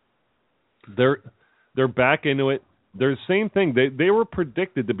Jacks. They're back into it. They're the same thing. They were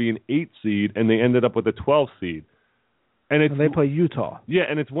predicted to be an 8 seed, and they ended up with a 12 seed. And they play Utah. Yeah,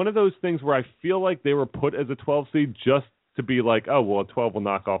 and it's one of those things where I feel like they were put as a 12 seed just to be like, oh, well, a 12 will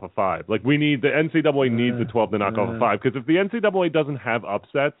knock off a 5. Like, the NCAA needs a 12 to knock off a 5. Because if the NCAA doesn't have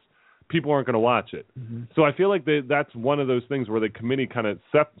upsets, people aren't going to watch it. Mm-hmm. So I feel like that's one of those things where the committee kind of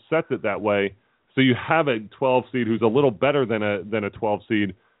sets it that way. So you have a 12 seed who's a little better than a 12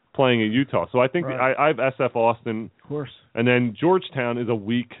 seed playing at Utah. So I think I have SF Austin. Of course. And then Georgetown is a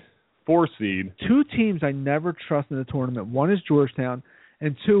weak 4 seed. 2 teams I never trust in the tournament. One is Georgetown,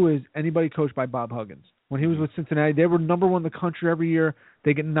 and 2 is anybody coached by Bob Huggins. When he was with Cincinnati, they were number 1 in the country every year.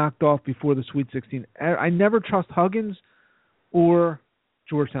 They get knocked off before the Sweet 16. I never trust Huggins or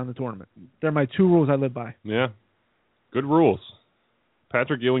Georgetown in the tournament. They're my 2 rules I live by. Yeah. Good rules.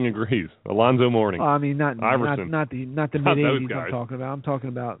 Patrick Ewing agrees. Alonzo Mourning. I mean, Iverson. Not the mid-'80s I'm talking about. I'm talking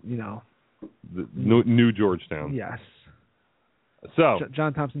about, the new Georgetown. Yes. So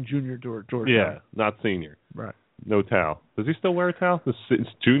John Thompson Jr. Georgetown. Yeah, not senior. Right. No towel. Does he still wear a towel? Does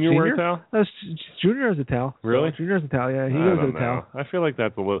Junior wear a towel? No, Junior has a towel. Really? Junior has a towel, yeah. He goes with a towel. I feel like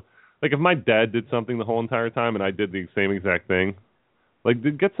that's a little... Like, if my dad did something the whole entire time and I did the same exact thing, like,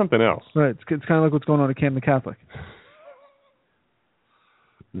 get something else. Right. It's kind of like what's going on at Camden Catholic.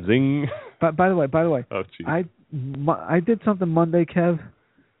 Zing. By the way. Oh, jeez. I did something Monday, Kev.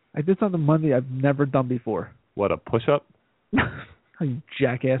 I did something Monday I've never done before. What, a push-up? You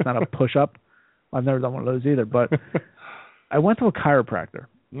jackass, not a push-up. I've never done one of those either, but I went to a chiropractor.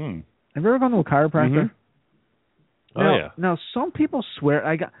 Mm. Have you ever gone to a chiropractor? Mm-hmm. Now, some people swear.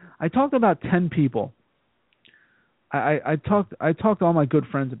 I talked to about 10 people. I talked to all my good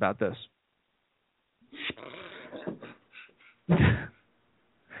friends about this.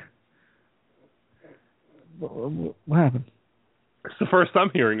 What happened? It's the first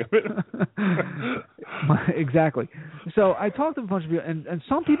I'm hearing of it. Exactly. So I talked to a bunch of people, and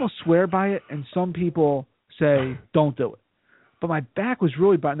some people swear by it, and some people say don't do it. But my back was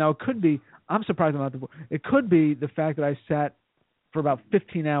really bad. Now, it could be, I'm surprised I'm not it could be the fact that I sat for about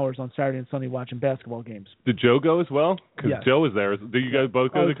 15 hours on Saturday and Sunday watching basketball games. Did Joe go as well? Because yes. Joe was there. Did you guys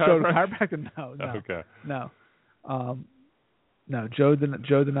both go to the chiropractor? No. Okay. No. No, Joe did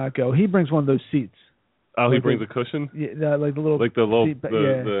not go. He brings one of those seats. Oh, he brings a cushion? Yeah, like the little seat,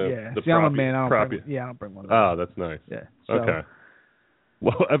 yeah. See, I'm a man. I don't bring one of those. Oh, that's nice. Yeah. So. Okay.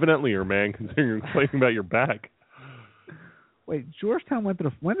 Well, evidently you're a man considering you're complaining about your back. Wait, Georgetown went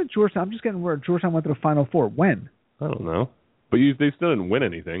to when did Georgetown? I'm just getting word Georgetown went to the Final Four. When? I don't know. But they still didn't win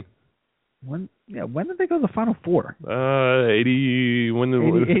anything. When did they go to the Final Four?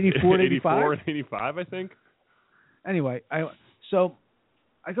 84, 85? 85, I think. Anyway, I go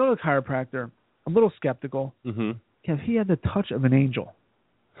to the chiropractor. I'm a little skeptical. Mm-hmm. Because he had the touch of an angel.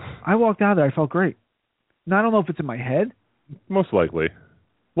 I walked out of there. I felt great. Now, I don't know if it's in my head. Most likely.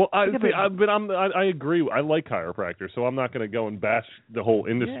 Well, I agree. I like chiropractors, so I'm not going to go and bash the whole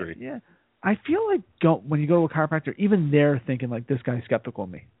industry. Yeah. I feel like when you go to a chiropractor, even they're thinking like this guy's skeptical of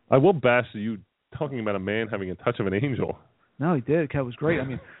me. I will bash you talking about a man having a touch of an angel. No, he did. It was great. I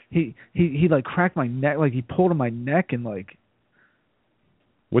mean, he like cracked my neck, like he pulled on my neck and like.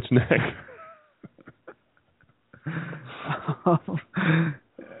 Which neck?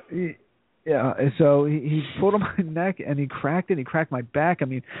 Yeah, so he pulled on my neck and he cracked it. He cracked my back. I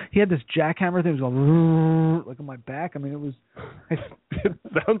mean, he had this jackhammer thing. It was going like on my back. I mean, it was. It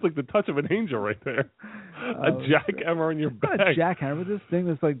sounds like the touch of an angel right there. A jackhammer on your back. Not a jackhammer. This thing,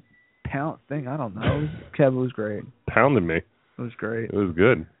 this like pound thing. I don't know. Kev, it was great. Pounded me. It was great. It was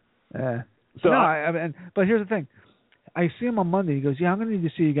good. Yeah. So but here's the thing. I see him on Monday. He goes, "Yeah, I'm going to need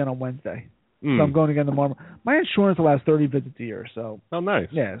to see you again on Wednesday." So I'm going again tomorrow. My insurance allows 30 visits a year, so. Oh, nice.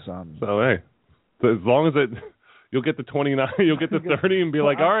 Yeah, so hey, so as long as you'll get the 29, you'll get the 30, and be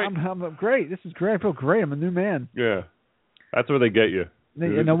like, all right. I'm great. This is great. I feel great. I'm a new man. Yeah, that's where they get you.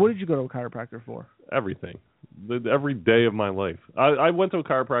 Now, what did you go to a chiropractor for? Everything, every day of my life. I went to a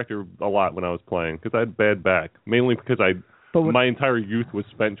chiropractor a lot when I was playing because I had bad back, mainly because my entire youth was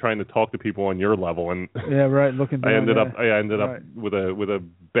spent trying to talk to people on your level, and yeah, right. Looking down, I ended up right. with a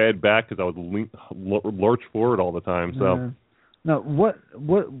bad back because I was lurch forward all the time. So now what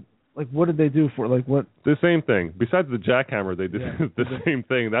did they do for what? The same thing. Besides the jackhammer, they did the same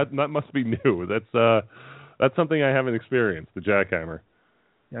thing. That must be new. That's something I haven't experienced. The jackhammer.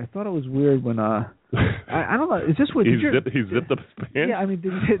 Yeah, I thought it was weird when I don't know. Is this what he zipped up his pants? Yeah, I mean,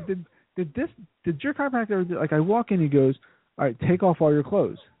 did your chiropractor, like, I walk in, he goes, all right, take off all your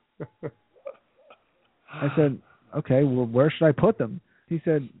clothes. I said, okay, well, where should I put them? He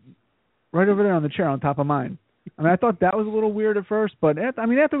said, right over there on the chair on top of mine. I mean, I thought that was a little weird at first, but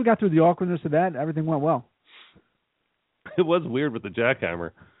after we got through the awkwardness of that, everything went well. It was weird with the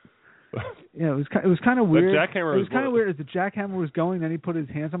jackhammer. Yeah, it was kind of weird. It was kind of weird as the jackhammer was going, then he put his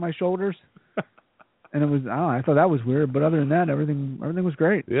hands on my shoulders. And it was, I thought that was weird, but other than that, everything was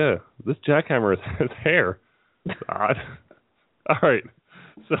great. Yeah, this jackhammer has hair. It's odd. All right,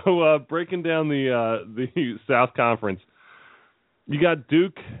 so breaking down the South Conference, you got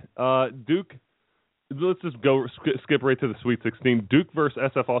Duke. Duke. Let's just go skip right to the Sweet 16. Duke versus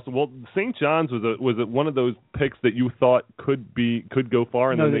SF Austin. Well, St. John's was one of those picks that you thought could go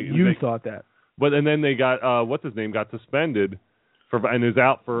far, and no, then you thought that. But and then they got what's his name got suspended and is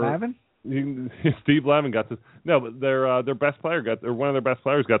out for. Lavin? Steve Lavin got but their best player one of their best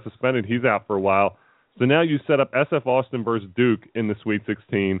players got suspended. He's out for a while. So now you set up SF Austin versus Duke in the Sweet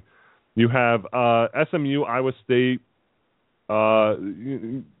 16. You have SMU, Iowa State,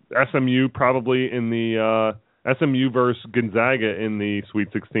 SMU probably in the SMU versus Gonzaga in the Sweet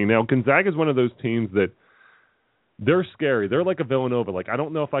 16. Now Gonzaga is one of those teams that they're scary. They're like a Villanova. Like, I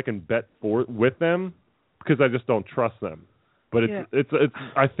don't know if I can bet with them because I just don't trust them. But it's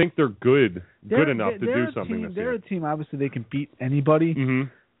I think they're good enough to do something this year. They're a team, obviously, they can beat anybody. Mm-hmm.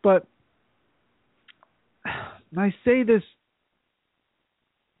 But I say this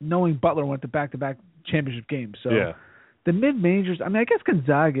knowing Butler went to back-to-back championship games. So the mid-majors, I mean, I guess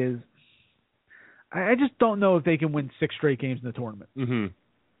Gonzaga is – I just don't know if they can win 6 straight games in the tournament. Mm-hmm.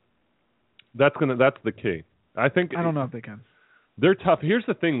 That's the key. I don't know if they can. They're tough. Here's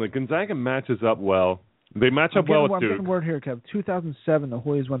the thing. Like, Gonzaga matches up well. They match up well with Duke. I'm getting word here, Kev. 2007, the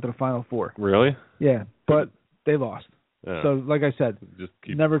Hoyas went to the Final Four. Really? Yeah, but they lost. Yeah. So, like I said,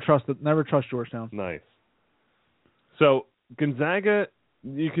 never trust Georgetown. Nice. So, Gonzaga,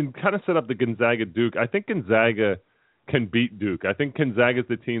 you can kind of set up the Gonzaga-Duke. I think Gonzaga can beat Duke. I think Gonzaga's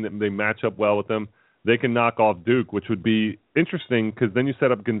the team that they match up well with them. They can knock off Duke, which would be interesting because then you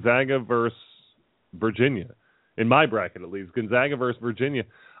set up Gonzaga versus Virginia. In my bracket, at least, Gonzaga versus Virginia.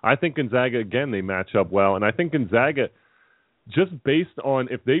 I think Gonzaga, again, they match up well. And I think Gonzaga, just based on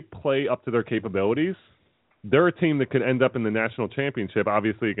if they play up to their capabilities, they're a team that could end up in the national championship,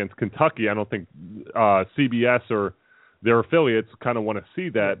 obviously, against Kentucky. I don't think CBS or their affiliates kind of want to see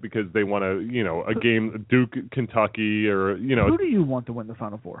that because they want to, a game, Duke, Kentucky, or, Who do you want to win the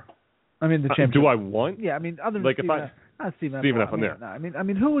Final Four? I mean, the championship. Do I want? Yeah, I mean, other than like Stephen F. on there. No, I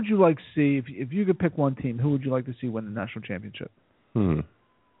mean, who would you like to see if you could pick one team? Who would you like to see win the national championship?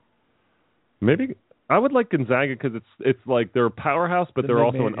 Maybe I would like Gonzaga because it's like they're a powerhouse, but they're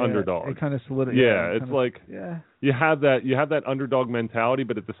also an underdog. It kind of solidifies. Yeah, it's like you have that underdog mentality,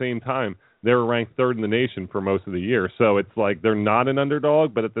 but at the same time they were ranked 3rd in the nation for most of the year. So it's like they're not an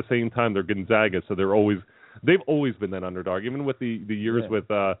underdog, but at the same time they're Gonzaga, so they've always been that underdog, even with the years with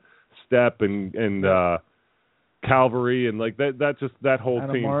Step and Calvary and like that whole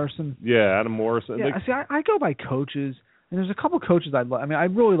Adam team. Morrison. Yeah, Adam Morrison. Yeah, see, I go by coaches, and there's a couple coaches I love. I mean, I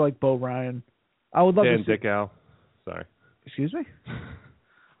really like Bo Ryan. I would love to see. Dickow. Sorry. Excuse me?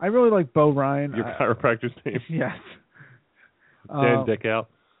 I really like Bo Ryan. Your chiropractor's name? Yes. Dan Dickow.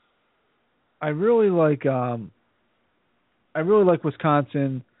 I really like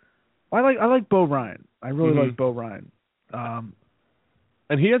Wisconsin. I like Bo Ryan. I really like Bo Ryan.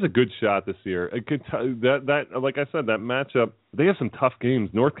 And he has a good shot this year. That like I said, that matchup, they have some tough games.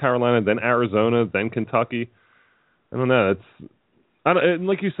 North Carolina, then Arizona, then Kentucky. I don't know. And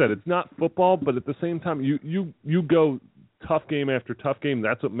like you said, it's not football, but at the same time, you go tough game after tough game.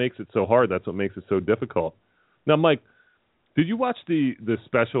 That's what makes it so hard. That's what makes it so difficult. Now, Mike, did you watch the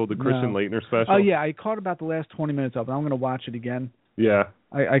special, the Christian Laettner special? Oh, yeah. I caught about the last 20 minutes of it. I'm going to watch it again. Yeah.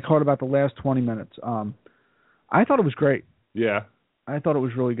 I caught about the last 20 minutes. I thought it was great. Yeah. I thought it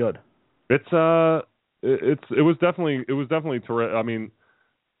was really good. It was definitely terrific. I mean,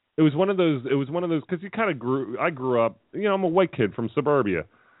 it was one of those because I grew up, I'm a white kid from suburbia.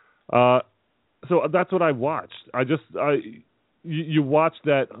 So that's what I watched. You watched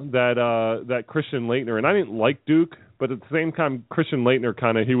that Christian Laettner, and I didn't like Duke, but at the same time Christian Laettner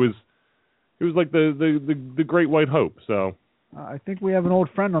he was like the great white hope. So I think we have an old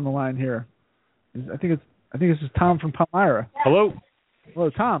friend on the line here. I think this is Tom from Palmyra. Hello. Hello,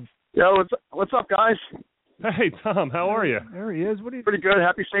 Tom. Yo, what's up, guys? Hey, Tom. How are you? There he is. What are you? Pretty good.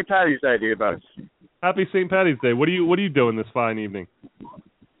 Happy St. Patty's Day to you both. Happy St. Patty's Day. What are you doing this fine evening?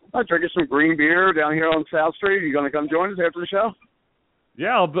 I'm drinking some green beer down here on South Street. You gonna come join us after the show?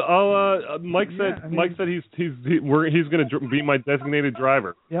 Yeah, Mike said he's going to be my designated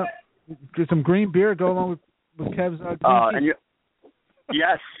driver. Yep. Get some green beer. Go along with Kev's green tea.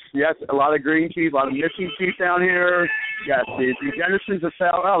 Yes, a lot of green tea, a lot of missing teeth down here. Yes, the Dennison's of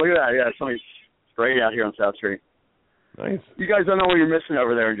South. Oh, look at that. Yeah, somebody's great out here on South Street. Nice. You guys don't know what you're missing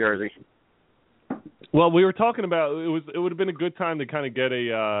over there in Jersey. Well, we were talking about it would have been a good time to kind of get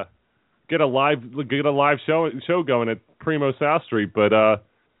a live show going at Primo South Street, but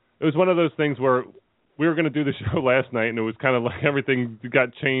it was one of those things where we were going to do the show last night, and it was kind of like everything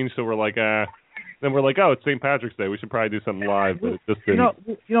got changed, so we're like, then we're like, oh, it's St. Patrick's Day, we should probably do something live, but it just didn't.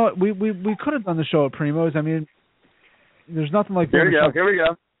 You know what? We could have done the show at Primo's. I mean, there's nothing like Here we go.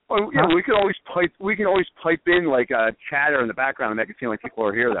 Well, yeah, we can always pipe in like a chatter in the background and make it seem like people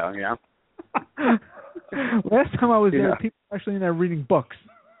are here, though. You know. Last time I was there, people were actually in there reading books.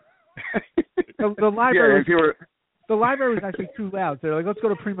 The library. The library was actually too loud. So they're like, let's go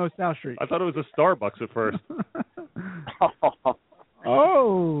to Primo South Street. I thought it was a Starbucks at first.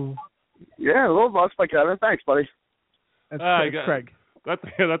 Oh. Yeah, a little bucks by Kevin. Thanks, buddy. That's Craig.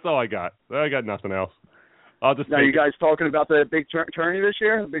 That's all I got. I got nothing else. I'll just. Now, you guys talking about the big tourney this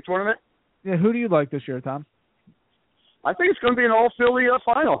year, the big tournament? Yeah, who do you like this year, Tom? I think it's going to be an all-Philly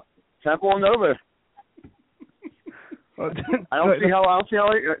final. Temple and Nova. I don't see how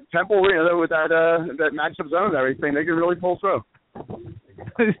Temple, with that matchup zone and everything, they can really pull through.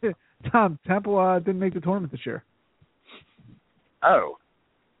 Tom, Temple didn't make the tournament this year. Oh,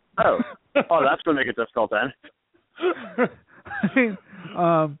 that's going to make it difficult then. Any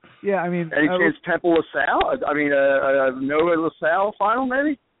chance Temple LaSalle? Nova LaSalle final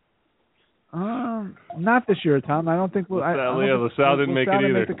maybe? Not this year, Tom. I don't think we'll. LaSalle didn't make it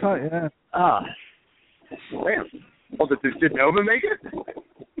either. Make the cut, yeah. Damn. Well, did Nova make it?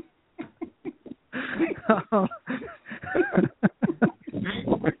 Oh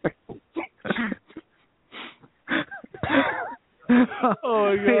my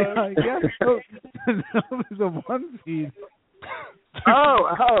God! I guess Nova's a 1 seed.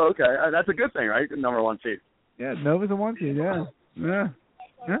 Oh, okay. That's a good thing, right? The number 1 seed. Yeah, Nova's a 1 seed. Yeah.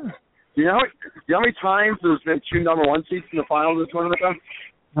 You know how many times there's been 2 number 1 seeds in the finals of the tournament, though?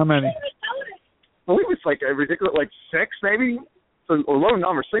 How many? I believe it's like a ridiculous, 6 maybe. It's a low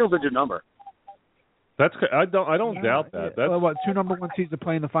number, single-digit number. I don't doubt that. That's what 2 number 1 seeds to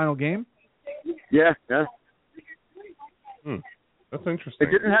play in the final game? Yeah. That's interesting.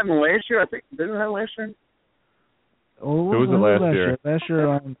 It didn't happen last year, I think. Didn't it happen last year? Oh, it was last year. Last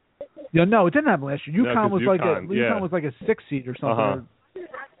year, no, it didn't happen last year. UConn was like a 6 seed or something.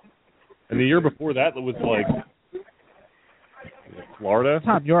 And the year before that, it was like Florida.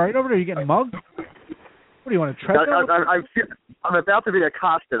 Tom, you all right over there? You getting mugged? What do you want to tread? I'm about to be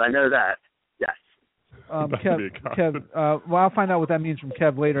accosted. I know that. Yes. Kev. Well, I'll find out what that means from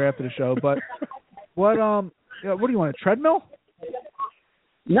Kev later after the show. But what do you want? A treadmill?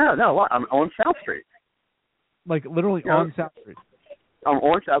 No. I'm on South Street. Like literally on South Street. I'm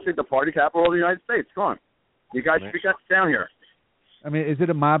on South Street, the party capital of the United States. Come on, you guys should get down here. I mean, is it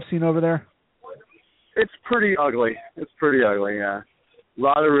a mob scene over there? It's pretty ugly. Yeah. A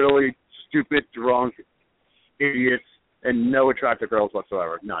lot of really stupid, drunk idiots, and no attractive girls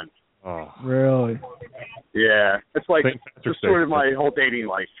whatsoever. None. Oh. Really? Yeah. It's like just sort of my whole dating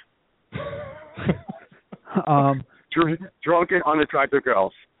life. Drunk and unattractive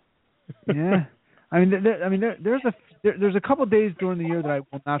girls. Yeah. There's a couple of days during the year that I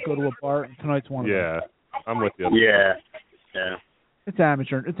will not go to a bar, and tonight's one of them. Yeah, I'm with you. Yeah. It's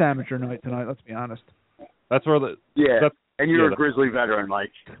amateur night tonight. Let's be honest. That's where and you're a Grizzly veteran,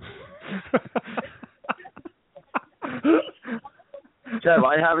 Mike. Kev,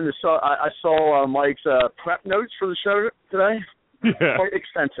 I saw Mike's prep notes for the show today. Yeah. Quite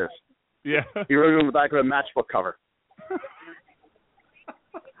extensive. Yeah. He wrote it on the back of a matchbook cover.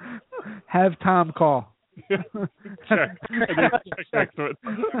 Have Tom call. Check to it.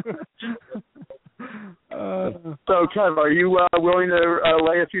 So, Kev, are you willing to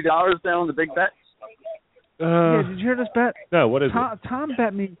lay a few dollars down on the big bet? Yeah, did you hear this bet? No, what is it? Tom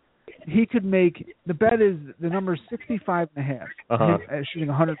bet me he could make, the bet is the number 65.5. Shooting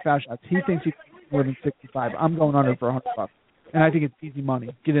 100 foul shots. He thinks he can make more than 65. I'm going under for $100. And I think it's easy money.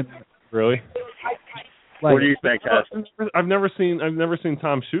 Get in there. Really? What do you think, Kev? I've never seen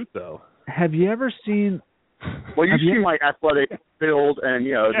Tom shoot though. Have you ever seen Well, you see my athletic build and,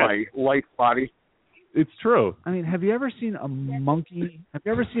 my light body. It's true. I mean, have you ever seen a monkey? Have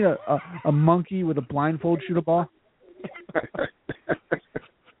you ever seen a monkey with a blindfold shoot a ball?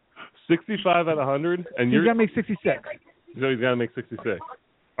 65 out of 100? And He's got to make 66. So he's got to make 66.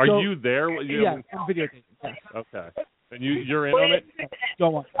 Are you there? Yeah, I'm videotaping. Yes. Okay. And you're in on it?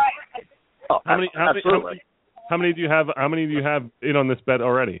 Don't want. Oh, absolutely. How many do you have? How many do you have in on this bet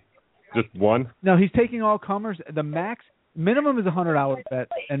already? Just one? No, he's taking all comers. The max minimum is $100 bet,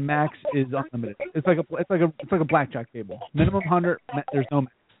 and max is unlimited. It's like a blackjack table. Minimum 100. There's no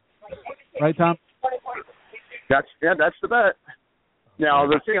max. Right, Tom? That's the bet. Now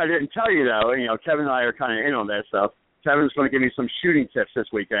the thing I didn't tell you though, Kevin and I are kind of in on this stuff. Kevin's going to give me some shooting tips this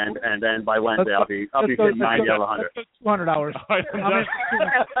weekend, and then by Wednesday I'll be hitting 90 out of 100. $200.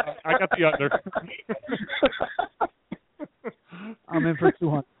 I got the under. I'm in for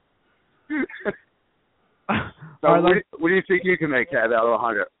 200. So what do you think you can make, Kev, out of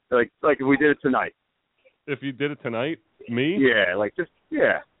 100? Like if we did it tonight. If you did it tonight, me? Yeah,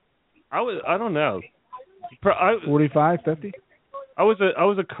 I don't know. 45, 50. I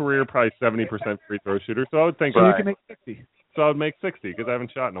was a career probably 70% free throw shooter, so I would think. So you can make 60. So I would make 60 because I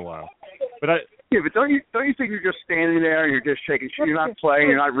haven't shot in a while. But but don't you think you're just standing there and you're just shaking? You're not playing,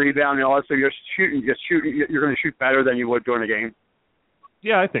 you're not rebounding, all that stuff. You're just shooting. You're going to shoot better than you would during the game.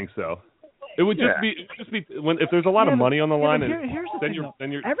 Yeah, I think so. It would just be when if there's a lot of money on the line, here's the thing,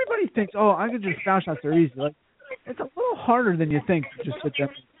 then you're. Everybody thinks, I can just foul shots are easy. Like it's a little harder than you think to just sit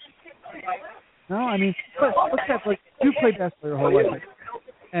there. No, I mean, look at like you played basketball your whole life,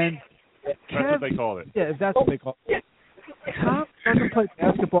 and that's what they call it. Yeah, that's what they call it. Tom doesn't play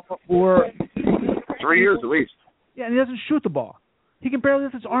basketball for 3 years at least. Yeah, and he doesn't shoot the ball. He can barely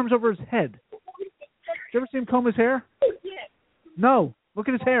lift his arms over his head. You ever see him comb his hair? No. Look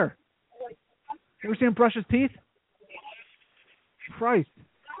at his hair. You ever see him brush his teeth? Christ.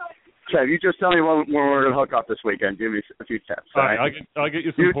 Kev, you just tell me when we're going to hook up this weekend. Give me a few tips. All right, I'll get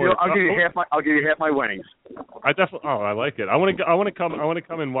you some points. I'll give you half my winnings. I definitely. Oh, I like it. I want to come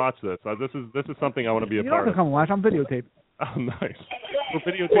and watch this. This is something I want to be a part of. You don't have to come and watch. I'm videotaping. Oh, nice.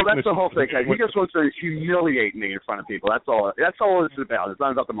 Well, that's the whole thing. He just wants to humiliate me in front of people. That's all this is about. It's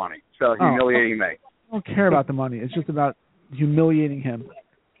not about the money. So humiliating me. I don't care about the money. It's just about humiliating him.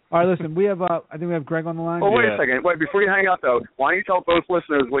 All right, listen, we have I think we have Greg on the line. Wait a second. Wait, before you hang up though, why don't you tell both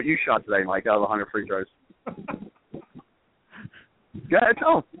listeners what you shot today, Mike, out of 100 free throws? Go ahead,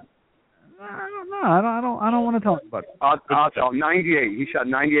 tell them. I don't want to tell anybody. I'll tell him 98. He shot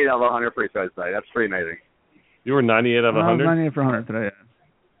 98 out of 100 free throws today. That's pretty amazing. You were 98 out of 100? 98 for 100 today.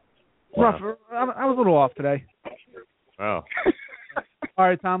 Yeah. Wow. Rough. I was a little off today. Wow. All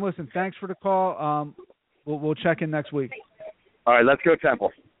right, Tom. Listen, thanks for the call. We'll check in next week. All right, let's go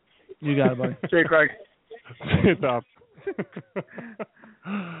Temple. You got it, buddy. See you, Craig. See you, Tom.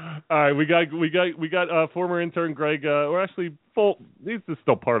 All right, we got former intern Greg. We're actually full. He's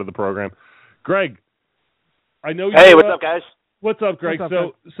still part of the program. Greg, I know you. Hey, what's up, guys? What's up, Greg? What's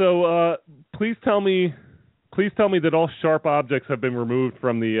up, so please tell me that all sharp objects have been removed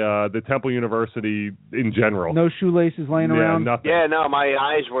from the Temple University in general. No shoelaces laying around. Nothing. Yeah, no, my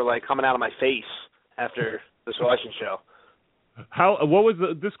eyes were like coming out of my face after the selection show. What was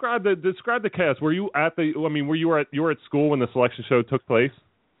describe the cast? Were you at you were at school when the selection show took place?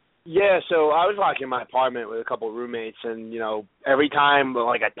 Yeah, so I was watching in my apartment with a couple of roommates, and every time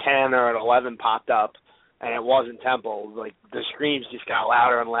like a 10 or an 11 popped up, and it wasn't Temple, like the screams just got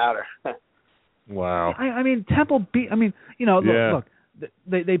louder and louder. Wow. I mean, Temple beat. I mean, look,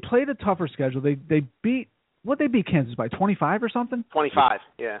 they played a tougher schedule. They beat. What they beat Kansas by 25 or something? 25,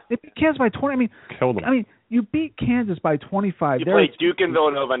 yeah. They beat Kansas by 20. I mean, killed them. I mean, you beat Kansas by 25. You played Duke and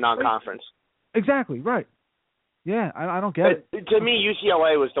Villanova in non-conference. Exactly, right. Yeah, I don't get it. To me,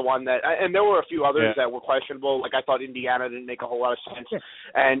 UCLA was the one that, and there were a few others that were questionable. Like I thought Indiana didn't make a whole lot of sense. Yeah.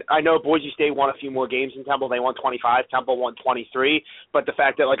 And I know Boise State won a few more games than Temple. They won 25. Temple won 23. But the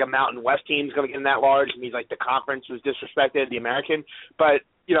fact that like a Mountain West team is going to get in that large means like the conference was disrespected, the American. But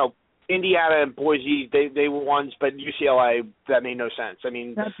Indiana and Boise, they were ones, but UCLA, that made no sense. I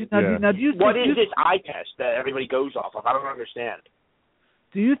mean, now, what is this eye test that everybody goes off of? I don't understand.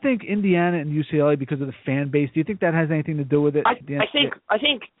 Do you think Indiana and UCLA, because of the fan base, do you think that has anything to do with it? I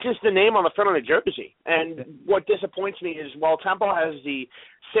think just the name on the front of the jersey. And what disappoints me is, while Temple has the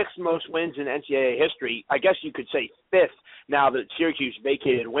 6th most wins in NCAA history, I guess you could say 5th now that Syracuse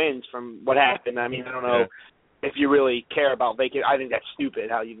vacated wins from what happened. I mean, I don't know. if you really care about vacant. I think that's stupid.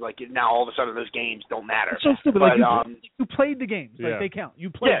 How you now all of a sudden those games don't matter. It's so stupid. But, you played the games. Yeah. They count. You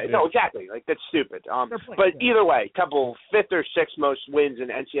played. Yeah, no, exactly. That's stupid. But either way, Temple 5th or 6th most wins in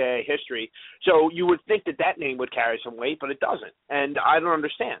NCAA history. So you would think that name would carry some weight, but it doesn't. And I don't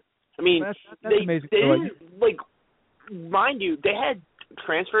understand. I mean, that's amazing. They didn't, mind you, they had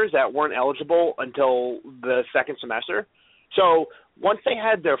transfers that weren't eligible until the second semester. So once they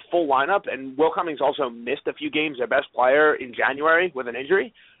had their full lineup, and Will Cummings also missed a few games, their best player in January with an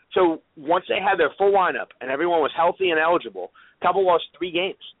injury. So once they had their full lineup and everyone was healthy and eligible, Temple lost 3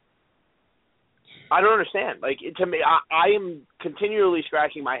 games. I don't understand. To me, I am continually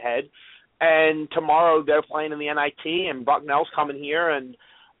scratching my head. And tomorrow they're playing in the NIT, and Bucknell's coming here, and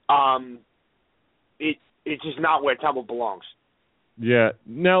it's just not where Temple belongs. Yeah.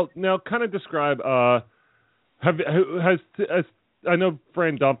 Now, kind of describe. I know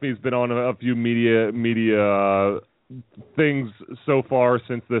Fran Dumpy's been on a few media things so far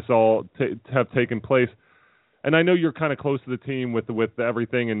since this all have taken place, and I know you're kind of close to the team with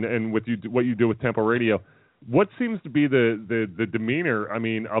everything and with what you do with Temple Radio. What seems to be the demeanor? I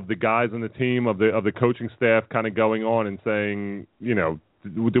mean, of the guys on the team, of the coaching staff, kind of going on and saying,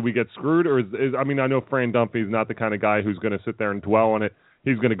 do we get screwed, or is I mean, I know Fran Dumpy's not the kind of guy who's going to sit there and dwell on it.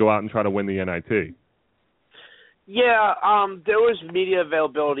 He's going to go out and try to win the NIT. Yeah, there was media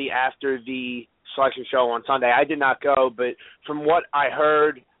availability after the selection show on Sunday. I did not go, but from what I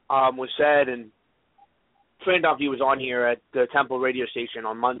heard was said, and Fran Dumpy was on here at the Temple radio station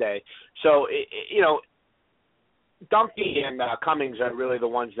on Monday. So, Dumpy and Cummings are really the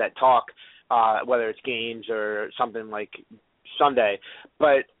ones that talk, whether it's games or something like Sunday.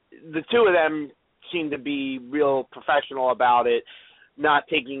 But the two of them seem to be real professional about it, not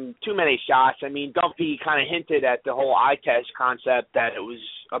taking too many shots. I mean, Dumpy kind of hinted at the whole eye test concept that it was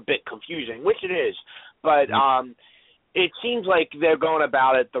a bit confusing, which it is. But it seems like they're going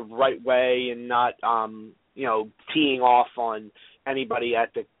about it the right way and not, teeing off on anybody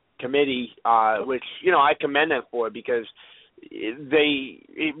at the committee, which, I commend them for, because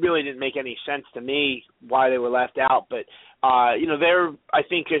it really didn't make any sense to me why they were left out. But, they're, I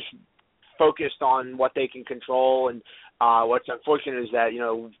think, just focused on what they can control. And what's unfortunate is that,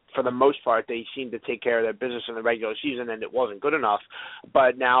 for the most part, they seem to take care of their business in the regular season, and it wasn't good enough.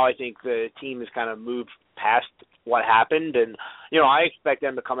 But now I think the team has kind of moved past what happened, and I expect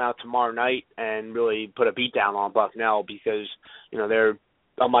them to come out tomorrow night and really put a beat down on Bucknell, because they're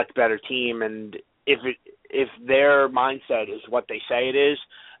a much better team, and if their mindset is what they say it is,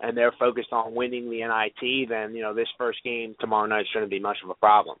 and they're focused on winning the NIT, then this first game tomorrow night shouldn't be much of a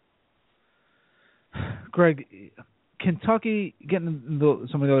problem. Greg, Kentucky, getting into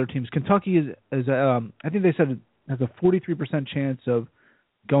some of the other teams, Kentucky is I think they said has a 43% chance of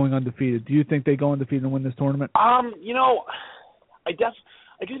going undefeated. Do you think they go undefeated and win this tournament? I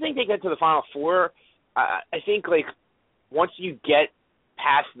do think they get to the Final Four. I think once you get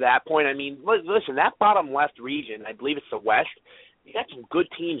past that point, I mean, listen, that bottom left region, I believe it's the West, you got some good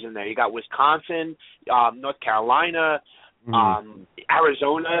teams in there. You got Wisconsin, North Carolina,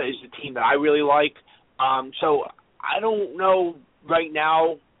 Arizona is the team that I really like. So I don't know right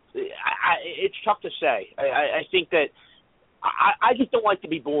now. It's tough to say. I think that I just don't like to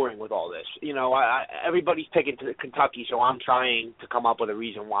be boring with all this. Everybody's picking Kentucky, so I'm trying to come up with a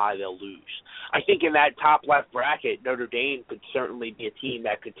reason why they'll lose. I think in that top left bracket, Notre Dame could certainly be a team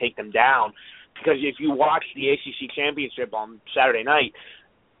that could take them down, because if you watch the ACC championship on Saturday night,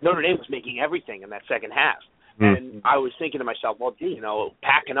 Notre Dame was making everything in that second half. And I was thinking to myself, well,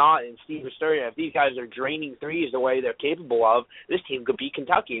 Pat Connaught and Steve Asturia, if these guys are draining threes the way they're capable of, this team could beat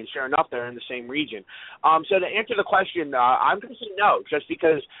Kentucky. And sure enough, they're in the same region. So to answer the question, I'm going to say no, just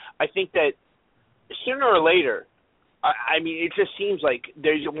because I think that sooner or later, I mean, it just seems like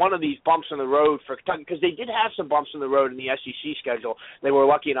there's one of these bumps in the road for Kentucky, because they did have some bumps in the road in the SEC schedule. They were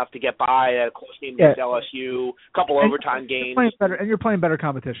lucky enough to get by at a close game against LSU, a couple overtime games. You're playing better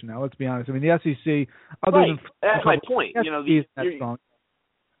competition now, let's be honest. I mean, the SEC, that's my point.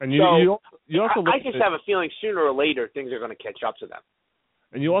 And you also I just have a feeling sooner or later things are going to catch up to them.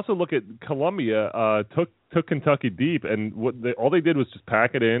 And you also look at Columbia, took Kentucky deep, and all they did was just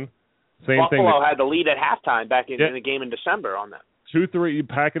pack it in. Buffalo had the lead at halftime back in the game in December on that. 2-3, you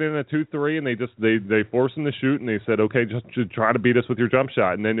pack it in at 2-3, and they forced them to shoot, and they said, okay, just try to beat us with your jump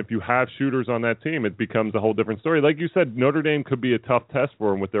shot. And then if you have shooters on that team, it becomes a whole different story. Like you said, Notre Dame could be a tough test for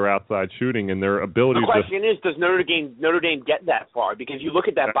them with their outside shooting and their ability. The question is, does Notre Dame get that far? Because you look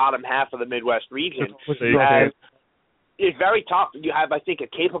at that bottom half of the Midwest region, it's very tough. You have, I think, a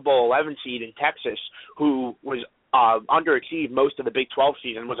capable 11 seed in Texas who was underachieved most of the Big 12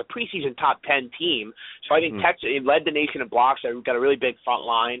 season, was a preseason top 10 team. So I think Texas, it led the nation in blocks. They've got a really big front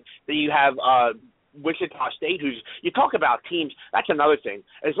line. Then you have Wichita State, who's, you talk about teams, that's another thing.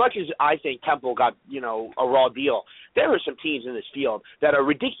 As much as I think Temple got, a raw deal, there are some teams in this field that are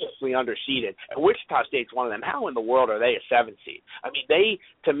ridiculously underseeded, and Wichita State's one of them. How in the world are they a 7 seed? I mean, they,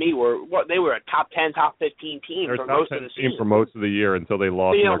 to me, were a top 10, top 15 team for most of the season. For most of the year until they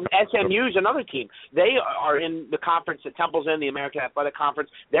lost. SMU's another team. They are in the conference that Temple's in, the American Athletic Conference.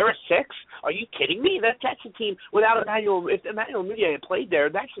 They're a 6. Are you kidding me? That's a team without Emmanuel. If Emmanuel Mudiay had played there,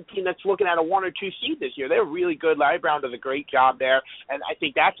 that's a team that's looking at a 1 or 2 seed this year. They're really good. Larry Brown does a great job there, and I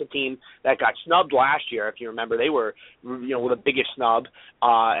think that's a team that got snubbed last year. If you remember, they were, the biggest snub,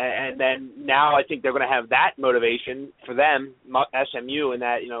 and then now I think they're going to have that motivation for them, SMU, in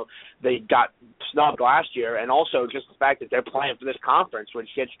that they got snubbed last year, and also just the fact that they're playing for this conference, which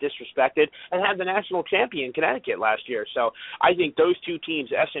gets disrespected, and had the national champion Connecticut last year. So I think those two teams,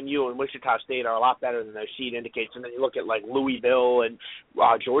 SMU and Wichita State, are a lot better than their seed indicates. And then you look at like Louisville and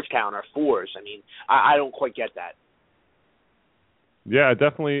Georgetown are 4s. I mean, I don't quite get that. Yeah,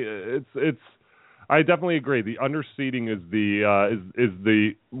 definitely. I definitely agree. The underseeding is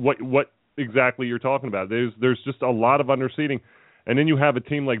the what exactly you're talking about. There's just a lot of underseeding, and then you have a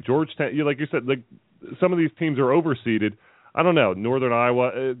team like Georgetown. Like you said, like some of these teams are overseeded. I don't know. Northern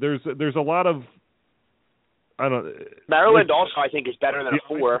Iowa. There's a lot of. I don't. Maryland also, I think, is better than a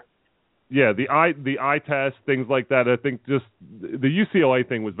 4. Yeah, the eye test, things like that. I think just the UCLA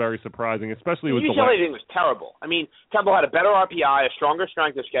thing was very surprising, especially with the UCLA thing was terrible. I mean, Temple had a better RPI, a stronger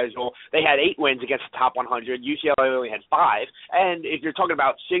strength of schedule. They had 8 wins against the top 100. UCLA only had 5. And if you're talking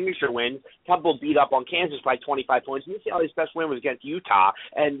about signature wins, Temple beat up on Kansas by 25 points. UCLA's best win was against Utah.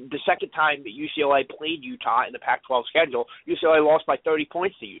 And the second time that UCLA played Utah in the Pac-12 schedule, UCLA lost by 30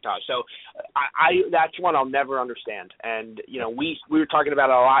 points to Utah. So I that's one I'll never understand. And we were talking about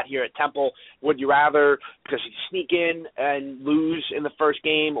it a lot here at Temple. Would you rather, because you sneak in and lose in the first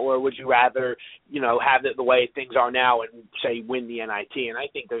game, or would you rather, have it the way things are now and, say, win the NIT? And I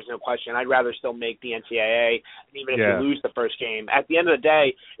think there's no question. I'd rather still make the NCAA, and even if you lose the first game. At the end of the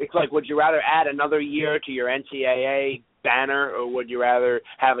day, it's like, would you rather add another year to your NCAA banner, or would you rather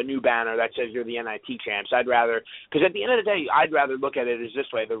have a new banner that says you're the NIT champs? I'd rather, because at the end of the day, I'd rather look at it as this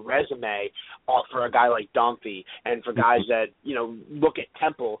way: the resume for a guy like Dunphy, and for guys that look at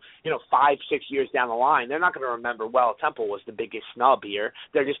Temple, 5-6 years down the line, they're not going to remember, well, Temple was the biggest snub here.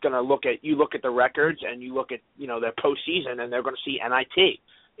 They're just going to look at the records, and you look at their postseason, and they're going to see NIT.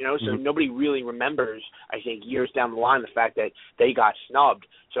 So nobody really remembers, I think, years down the line, the fact that they got snubbed.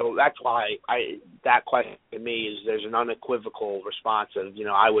 So that's why that question to me is there's an unequivocal response of,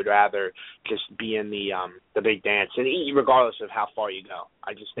 I would rather just be in the big dance, and regardless of how far you go.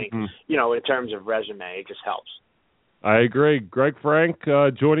 I just think, in terms of resume, it just helps. I agree. Greg Frank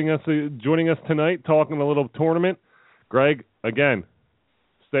joining us tonight, talking a little tournament. Greg, again,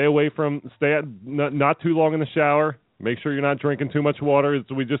 stay not too long in the shower. Make sure you're not drinking too much water.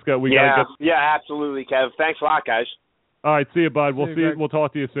 So Yeah, absolutely, Kev. Thanks a lot, guys. All right, see you, bud. We'll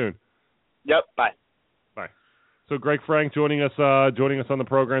talk to you soon. Yep, bye. Bye. So Greg Frank joining us on the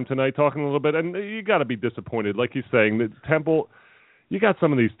program tonight, talking a little bit, and you got to be disappointed, like he's saying that Temple. You got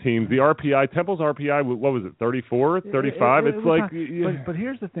some of these teams. The RPI, Temple's RPI, what was it, 34, 35? It's like. But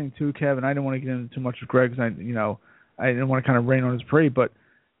here's the thing too, Kevin. I didn't want to get into too much of Greg's. I didn't want to kind of rain on his parade, but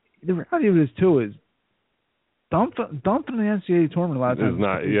the reality of it is too is. Dumped in the NCAA tournament a lot of times.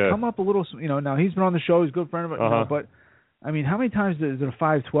 Come up a little, now he's been on the show, he's a good friend of it, but, I mean, how many times is it a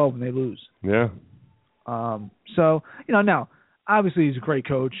 5-12 when they lose? Yeah. So, now, obviously he's a great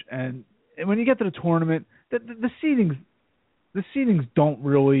coach, and when you get to the tournament, the seedings don't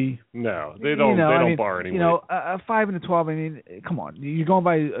really... No, they don't bar anyway. A 5 and a 12, I mean, come on. You're going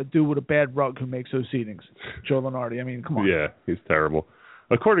by a dude with a bad rug who makes those seedings. Joe Lunardi, I mean, come on. Yeah, he's terrible.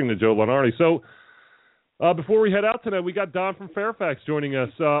 According to Joe Lunardi. So... before we head out tonight, we got Don from Fairfax joining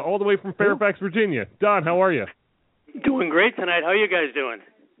us, all the way from Fairfax, Virginia. Don, how are you? Doing great tonight. How are you guys doing?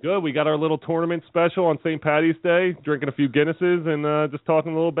 Good. We got our little tournament special on St. Patty's Day, drinking a few Guinnesses and just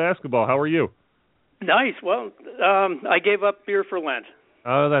talking a little basketball. How are you? Nice. Well, I gave up beer for Lent.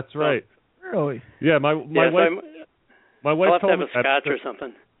 Oh, that's right. Really? Yeah, my wife. I'll have to have a scotch or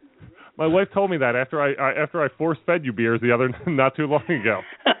something. My wife told me that after I force-fed you beers the other not too long ago.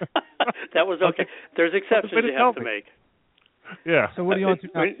 That was okay. There's exceptions you have to make. Yeah. So what do you want to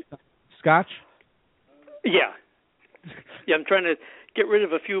do? Scotch? Yeah. Yeah, I'm trying to get rid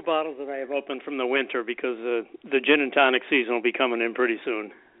of a few bottles that I have opened from the winter because the gin and tonic season will be coming in pretty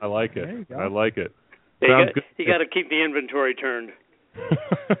soon. I like it. I like it. You got to keep the inventory turned.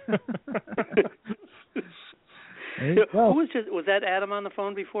 Who was that Adam on the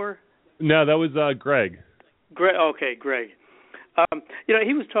phone before? No, that was Greg. Okay, Greg.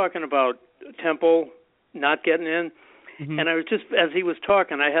 He was talking about Temple not getting in, and I was just, as he was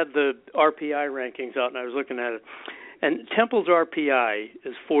talking, I had the RPI rankings out, and I was looking at it, and Temple's RPI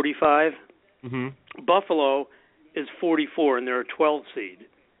is 45. Buffalo is 44, and they're a 12 seed.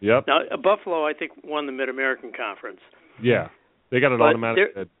 Yep. Now, Buffalo, I think, won the Mid-American Conference. Yeah, they got an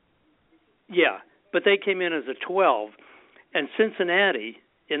automatic bid. Yeah, but they came in as a 12, and Cincinnati,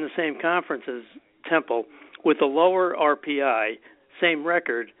 in the same conference as Temple, with a lower RPI, same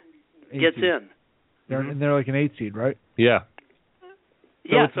record, gets in. They're like an 8 seed, right? Yeah.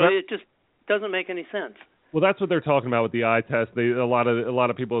 So it just doesn't make any sense. Well, that's what they're talking about with the eye test. A lot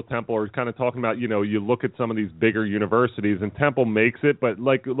of people at Temple are kind of talking about, you look at some of these bigger universities, and Temple makes it, but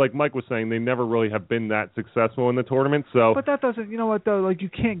like Mike was saying, they never really have been that successful in the tournament. So, but that doesn't, you know what though? Like you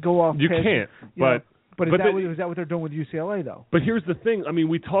can't go off. You can't. But is that what they're doing with UCLA though? But here's the thing. I mean,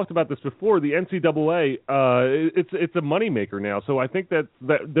 we talked about this before. The NCAA, it's a moneymaker now. So I think that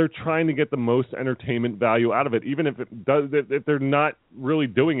they're trying to get the most entertainment value out of it, even if if they're not really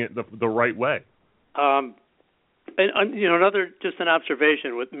doing it the right way. And another, just an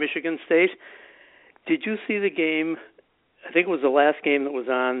observation with Michigan State. Did you see the game? I think it was the last game that was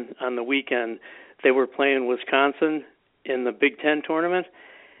on the weekend. They were playing Wisconsin in the Big Ten tournament.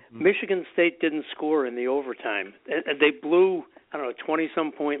 Michigan State didn't score in the overtime. They blew, a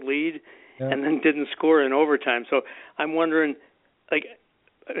 20-some point lead, and then didn't score in overtime. So I'm wondering,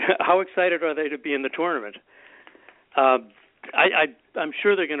 how excited are they to be in the tournament? I'm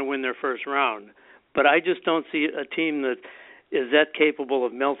sure they're going to win their first round, but I just don't see a team that is that capable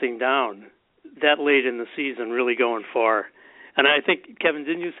of melting down that late in the season really going far. And I think, Kevin,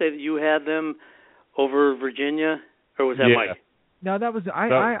 didn't you say that you had them over Virginia, or was that Mike? No, that was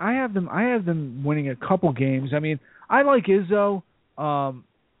I have them. I have them winning a couple games. I mean, I like Izzo,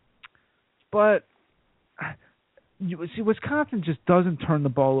 but you see, Wisconsin just doesn't turn the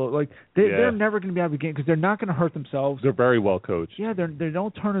ball over. Like they're never going to be out of the game because they're not going to hurt themselves. They're very well coached. Yeah, they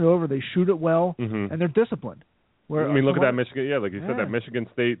don't turn it over. They shoot it well, and they're disciplined. Look at that Michigan. Yeah, like you said, that Michigan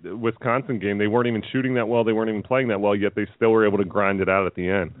State Wisconsin game. They weren't even shooting that well. They weren't even playing that well. Yet they still were able to grind it out at the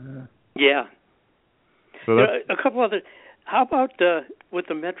end. Yeah. So a couple other. How about with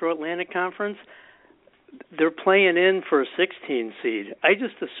the Metro Atlantic Conference? They're playing in for a 16 seed. I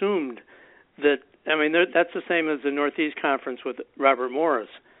just assumed that. I mean, that's the same as the Northeast Conference with Robert Morris.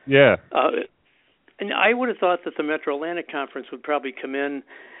 Yeah. And I would have thought that the Metro Atlantic Conference would probably come in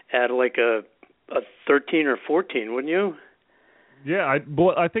at like a 13 or 14, wouldn't you? Yeah,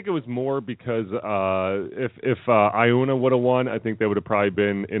 I think it was more because if Iona would have won, I think they would have probably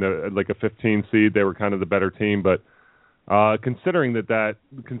been in a 15 seed. They were kind of the better team, but considering that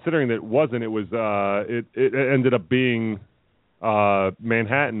it wasn't, it was it ended up being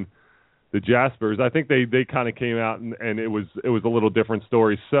Manhattan, the Jaspers. I think they kind of came out and it was a little different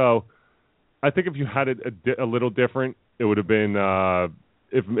story. So I think if you had it a little different, it would have been.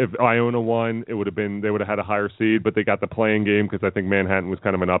 If Iona won, they would have had a higher seed, but they got the playing game because I think Manhattan was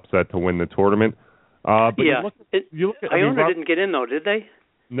kind of an upset to win the tournament. But Iona didn't get in though, did they?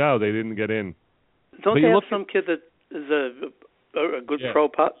 No, they didn't get in. Don't they have some kid that is a good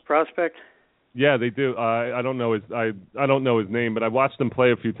prospect? Yeah, they do. I don't know his name, but I watched him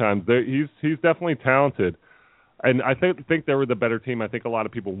play a few times. He's definitely talented. And I think they were the better team. I think a lot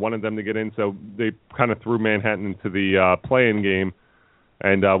of people wanted them to get in, so they kind of threw Manhattan into the play-in game.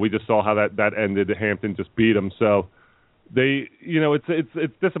 And we just saw how that ended. Hampton just beat them. So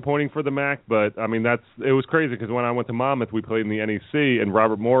it's disappointing for the MAC, but I mean it was crazy because when I went to Monmouth, we played in the NEC and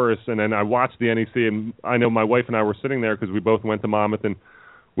Robert Morris, and then I watched the NEC, and I know my wife and I were sitting there because we both went to Monmouth, and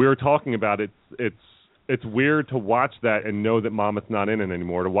we were talking about it. It's weird to watch that and know that Monmouth's not in it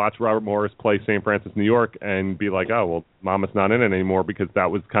anymore. To watch Robert Morris play St. Francis, New York, and be like, oh well, Monmouth's not in it anymore because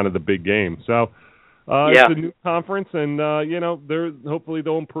that was kind of the big game. So. It's a new conference, and hopefully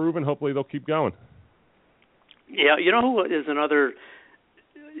they'll improve, and hopefully they'll keep going. Yeah, you know who is another?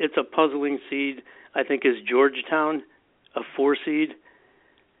 It's a puzzling seed. I think is Georgetown, a 4 seed.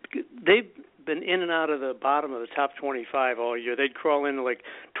 They've been in and out of the bottom of the top 25 all year. They'd crawl into like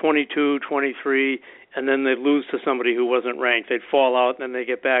 22, 23, and then they'd lose to somebody who wasn't ranked. They'd fall out, and then they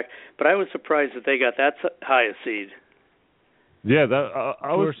get back. But I was surprised that they got that high a seed. Yeah,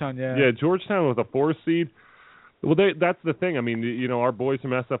 Georgetown. Georgetown with a 4 seed. Well, that's the thing. I mean, our boys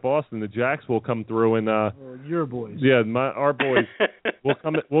from SF Austin, the Jacks, will come through and. Your boys. Yeah, our boys will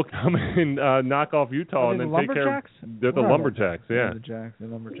come and knock off Utah and then take care. They're the Lumberjacks. Yeah. The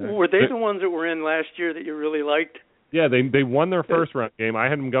Lumberjacks. Were they the ones that were in last year that you really liked? Yeah, they won their first round game. I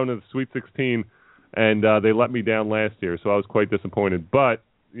had them going to the Sweet 16, and they let me down last year, so I was quite disappointed. But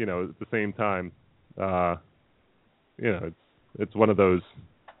at the same time, it's one of those.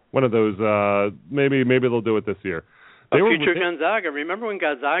 Maybe they'll do it this year. Future Gonzaga. Remember when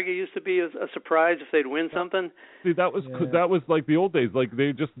Gonzaga used to be a surprise if they'd win something? See, that was like the old days. Like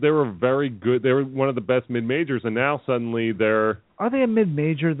they were very good. They were one of the best mid majors, and now suddenly they're. Are they a mid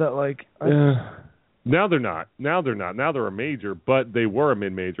major that like? Now they're not. Now they're a major, but they were a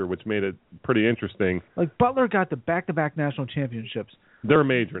mid major, which made it pretty interesting. Like Butler got the back-to-back national championships. They're a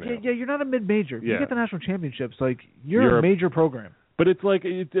major now. Yeah, you're not a mid major. Yeah. You get the national championships, like you're a major program. But it's like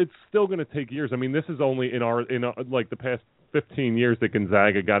it's still going to take years. I mean, this is only in like the past 15 years that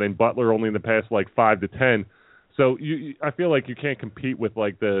Gonzaga got in. Butler only in the past like 5 to 10. So I feel like you can't compete with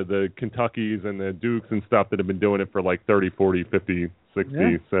like the Kentuckys and the Dukes and stuff that have been doing it for like 30, 40, 50,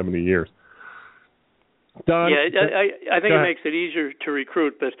 60, 70 years. Don, I think it makes it easier to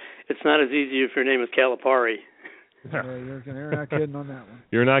recruit, but it's not as easy if your name is Calipari. Yeah, you're not kidding on that one.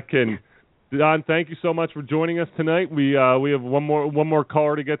 You're not kidding. Don, thank you so much for joining us tonight. We have one more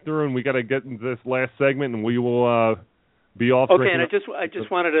caller to get through, and we got to get into this last segment, and we will be off. Okay, and I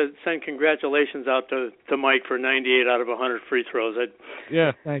just wanted to send congratulations out to Mike for 98 out of 100 free throws.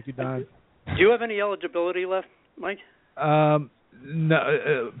 Yeah, thank you, Don. Do you have any eligibility left, Mike? No,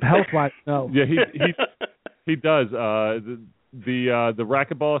 health-wise, no. Yeah, he does. The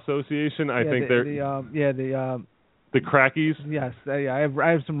Racquetball Association, I think they're the Crackies? Yes, I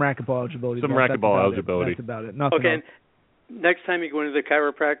have some racquetball eligibility. Some racquetball eligibility. That's about it. Nothing else. Next time you go into the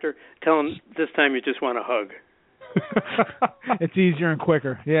chiropractor, tell him this time you just want a hug. It's easier and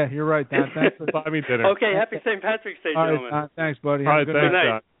quicker. Yeah, you're right, Don. Thanks for buy me dinner. Okay, happy St. Patrick's Day, gentlemen. All right, thanks, buddy. All right, good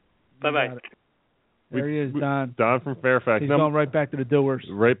night. Bye-bye. There he is, Don. Don from Fairfax. He's going right back to the Dillers.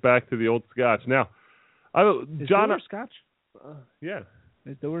 Right back to the old Scotch. Now, is John, Dillers Scotch? Yeah.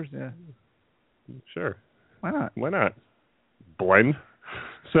 Is Dillers? Yeah. Sure. Why not? Blend.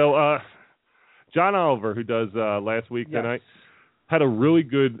 So, John Oliver, who does Last Week Tonight, had a really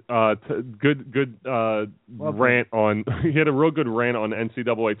good rant on. He had a real good rant on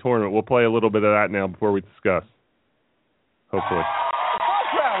NCAA tournament. We'll play a little bit of that now before we discuss. Hopefully. The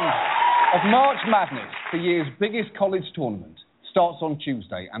first round of March Madness, the year's biggest college tournament, starts on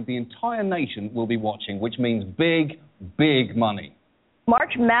Tuesday, and the entire nation will be watching, which means big, big money.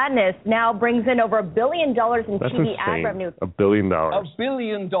 March Madness now brings in over $1 billion in That's TV insane. ad revenue. $1 billion. $1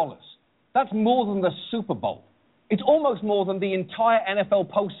 billion. That's more than the Super Bowl. It's almost more than the entire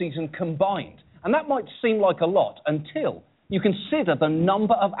NFL postseason combined. And that might seem like a lot until you consider the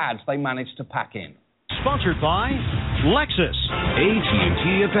number of ads they managed to pack in. Sponsored by Lexus.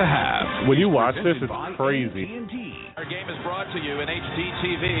 AT&T at the half. When you watch this, it's crazy. Our game is brought to you in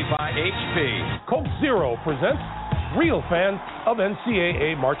HDTV by HP. Coke Zero presents real fans of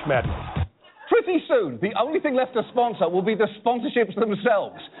NCAA March Madness. Pretty soon, the only thing left to sponsor will be the sponsorships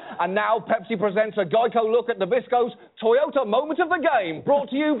themselves. And now Pepsi presents a Geico look at Nabisco's Toyota Moment of the Game, brought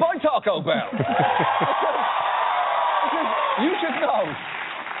to you by Taco Bell. because you should know,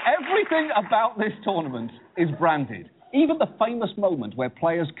 everything about this tournament is branded. Even the famous moment where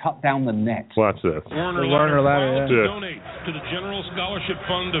players cut down the net. Watch this. Werner Ladder donates to the General Scholarship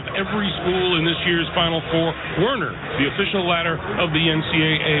Fund of every school in this year's Final Four. Werner, the official ladder of the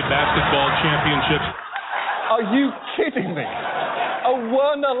NCAA basketball championships. Are you kidding me? A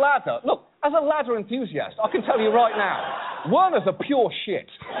Werner ladder. Look, as a ladder enthusiast, I can tell you right now, Werner's a pure shit.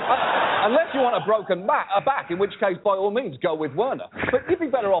 Unless you want a broken back, in which case, by all means, go with Werner. But you'd be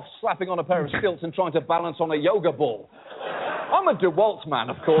better off slapping on a pair of stilts and trying to balance on a yoga ball. I'm a DeWalt man,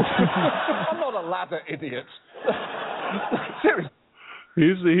 of course. I'm not a ladder idiot. Seriously.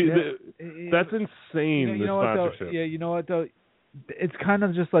 That's insane, you know the what, sponsorship. though? Yeah, you know what, though? It's kind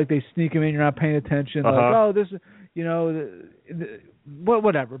of just like they sneak him in, you're not paying attention. Like, oh, this,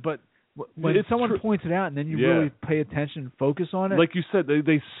 whatever. But when someone points it out and then you really pay attention and focus on it. Like you said,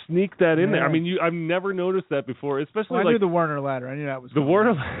 they sneak that in there. I mean, I've never noticed that before, especially I knew the Werner ladder. I knew that was the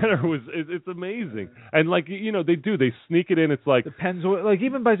Werner ladder it's amazing. And like, they sneak it in. It's like the Pennzoil, like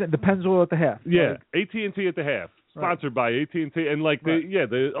even by the Pennzoil at the half. Yeah, like, AT&T at the half. Sponsored by AT&T, and like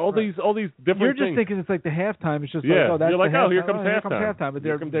all these different things. You're just thinking it's like the halftime. It's just like, oh, that's you're like, the here comes halftime. But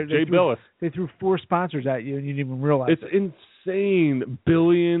they threw 4 sponsors at you, and you didn't even realize it's insane. $1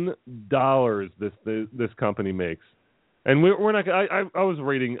 billion this company makes, and we're not. I was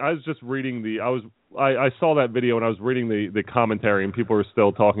just reading I saw that video and I was reading the commentary, and people were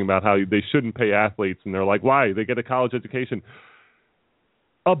still talking about how they shouldn't pay athletes, and they're like, why? They get a college education.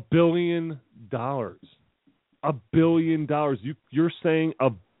 $1 billion. $1 billion. You're saying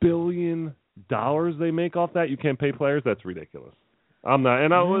 $1 billion they make off that? You can't pay players? That's ridiculous. I'm not.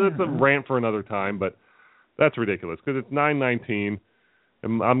 And it's a rant for another time, but that's ridiculous because it's 9:19.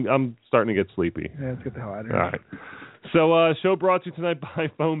 And I'm starting to get sleepy. Yeah, let's get the hell out of here. All right. So, show brought to you tonight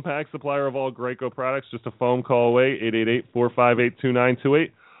by Foam Pack, supplier of all Graco products. Just a phone call away,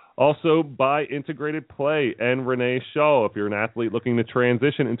 888-458-2928. Also by Integrated Play and Renee Shaw. If you're an athlete looking to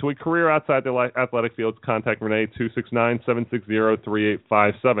transition into a career outside the athletic fields, contact Renee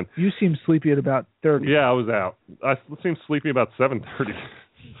 269-760-3857. You seem sleepy at about 30. Yeah, I was out. I seem sleepy about 7:30.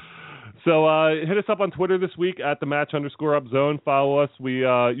 So hit us up on Twitter this week at @the_match_up_zone. Follow us. We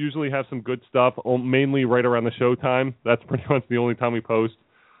usually have some good stuff, mainly right around the show time. That's pretty much the only time we post.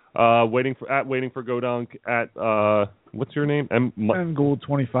 Waiting for Godunk at what's your name? M Gould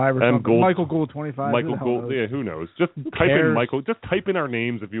 25 or something. Michael Gould 25. Michael Gould. Yeah, who knows? Just type in Michael. Just type in our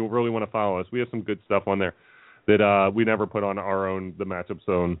names if you really want to follow us. We have some good stuff on there that we never put on our own the Matchup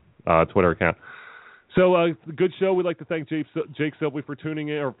Zone Twitter account. So, good show. We'd like to thank Jake Sibley for tuning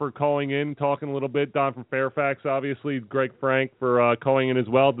in or for calling in, talking a little bit. Don from Fairfax, obviously. Greg Frank for calling in as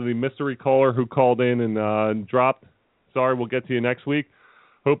well. The mystery caller who called in and dropped. Sorry, we'll get to you next week.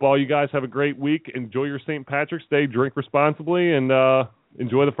 Hope all you guys have a great week. Enjoy your St. Patrick's Day. Drink responsibly and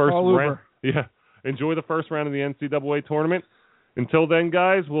enjoy the first round. Yeah, enjoy the first round of the NCAA tournament. Until then,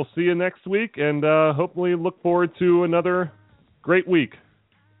 guys, we'll see you next week and hopefully look forward to another great week.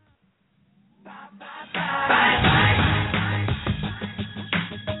 Bye.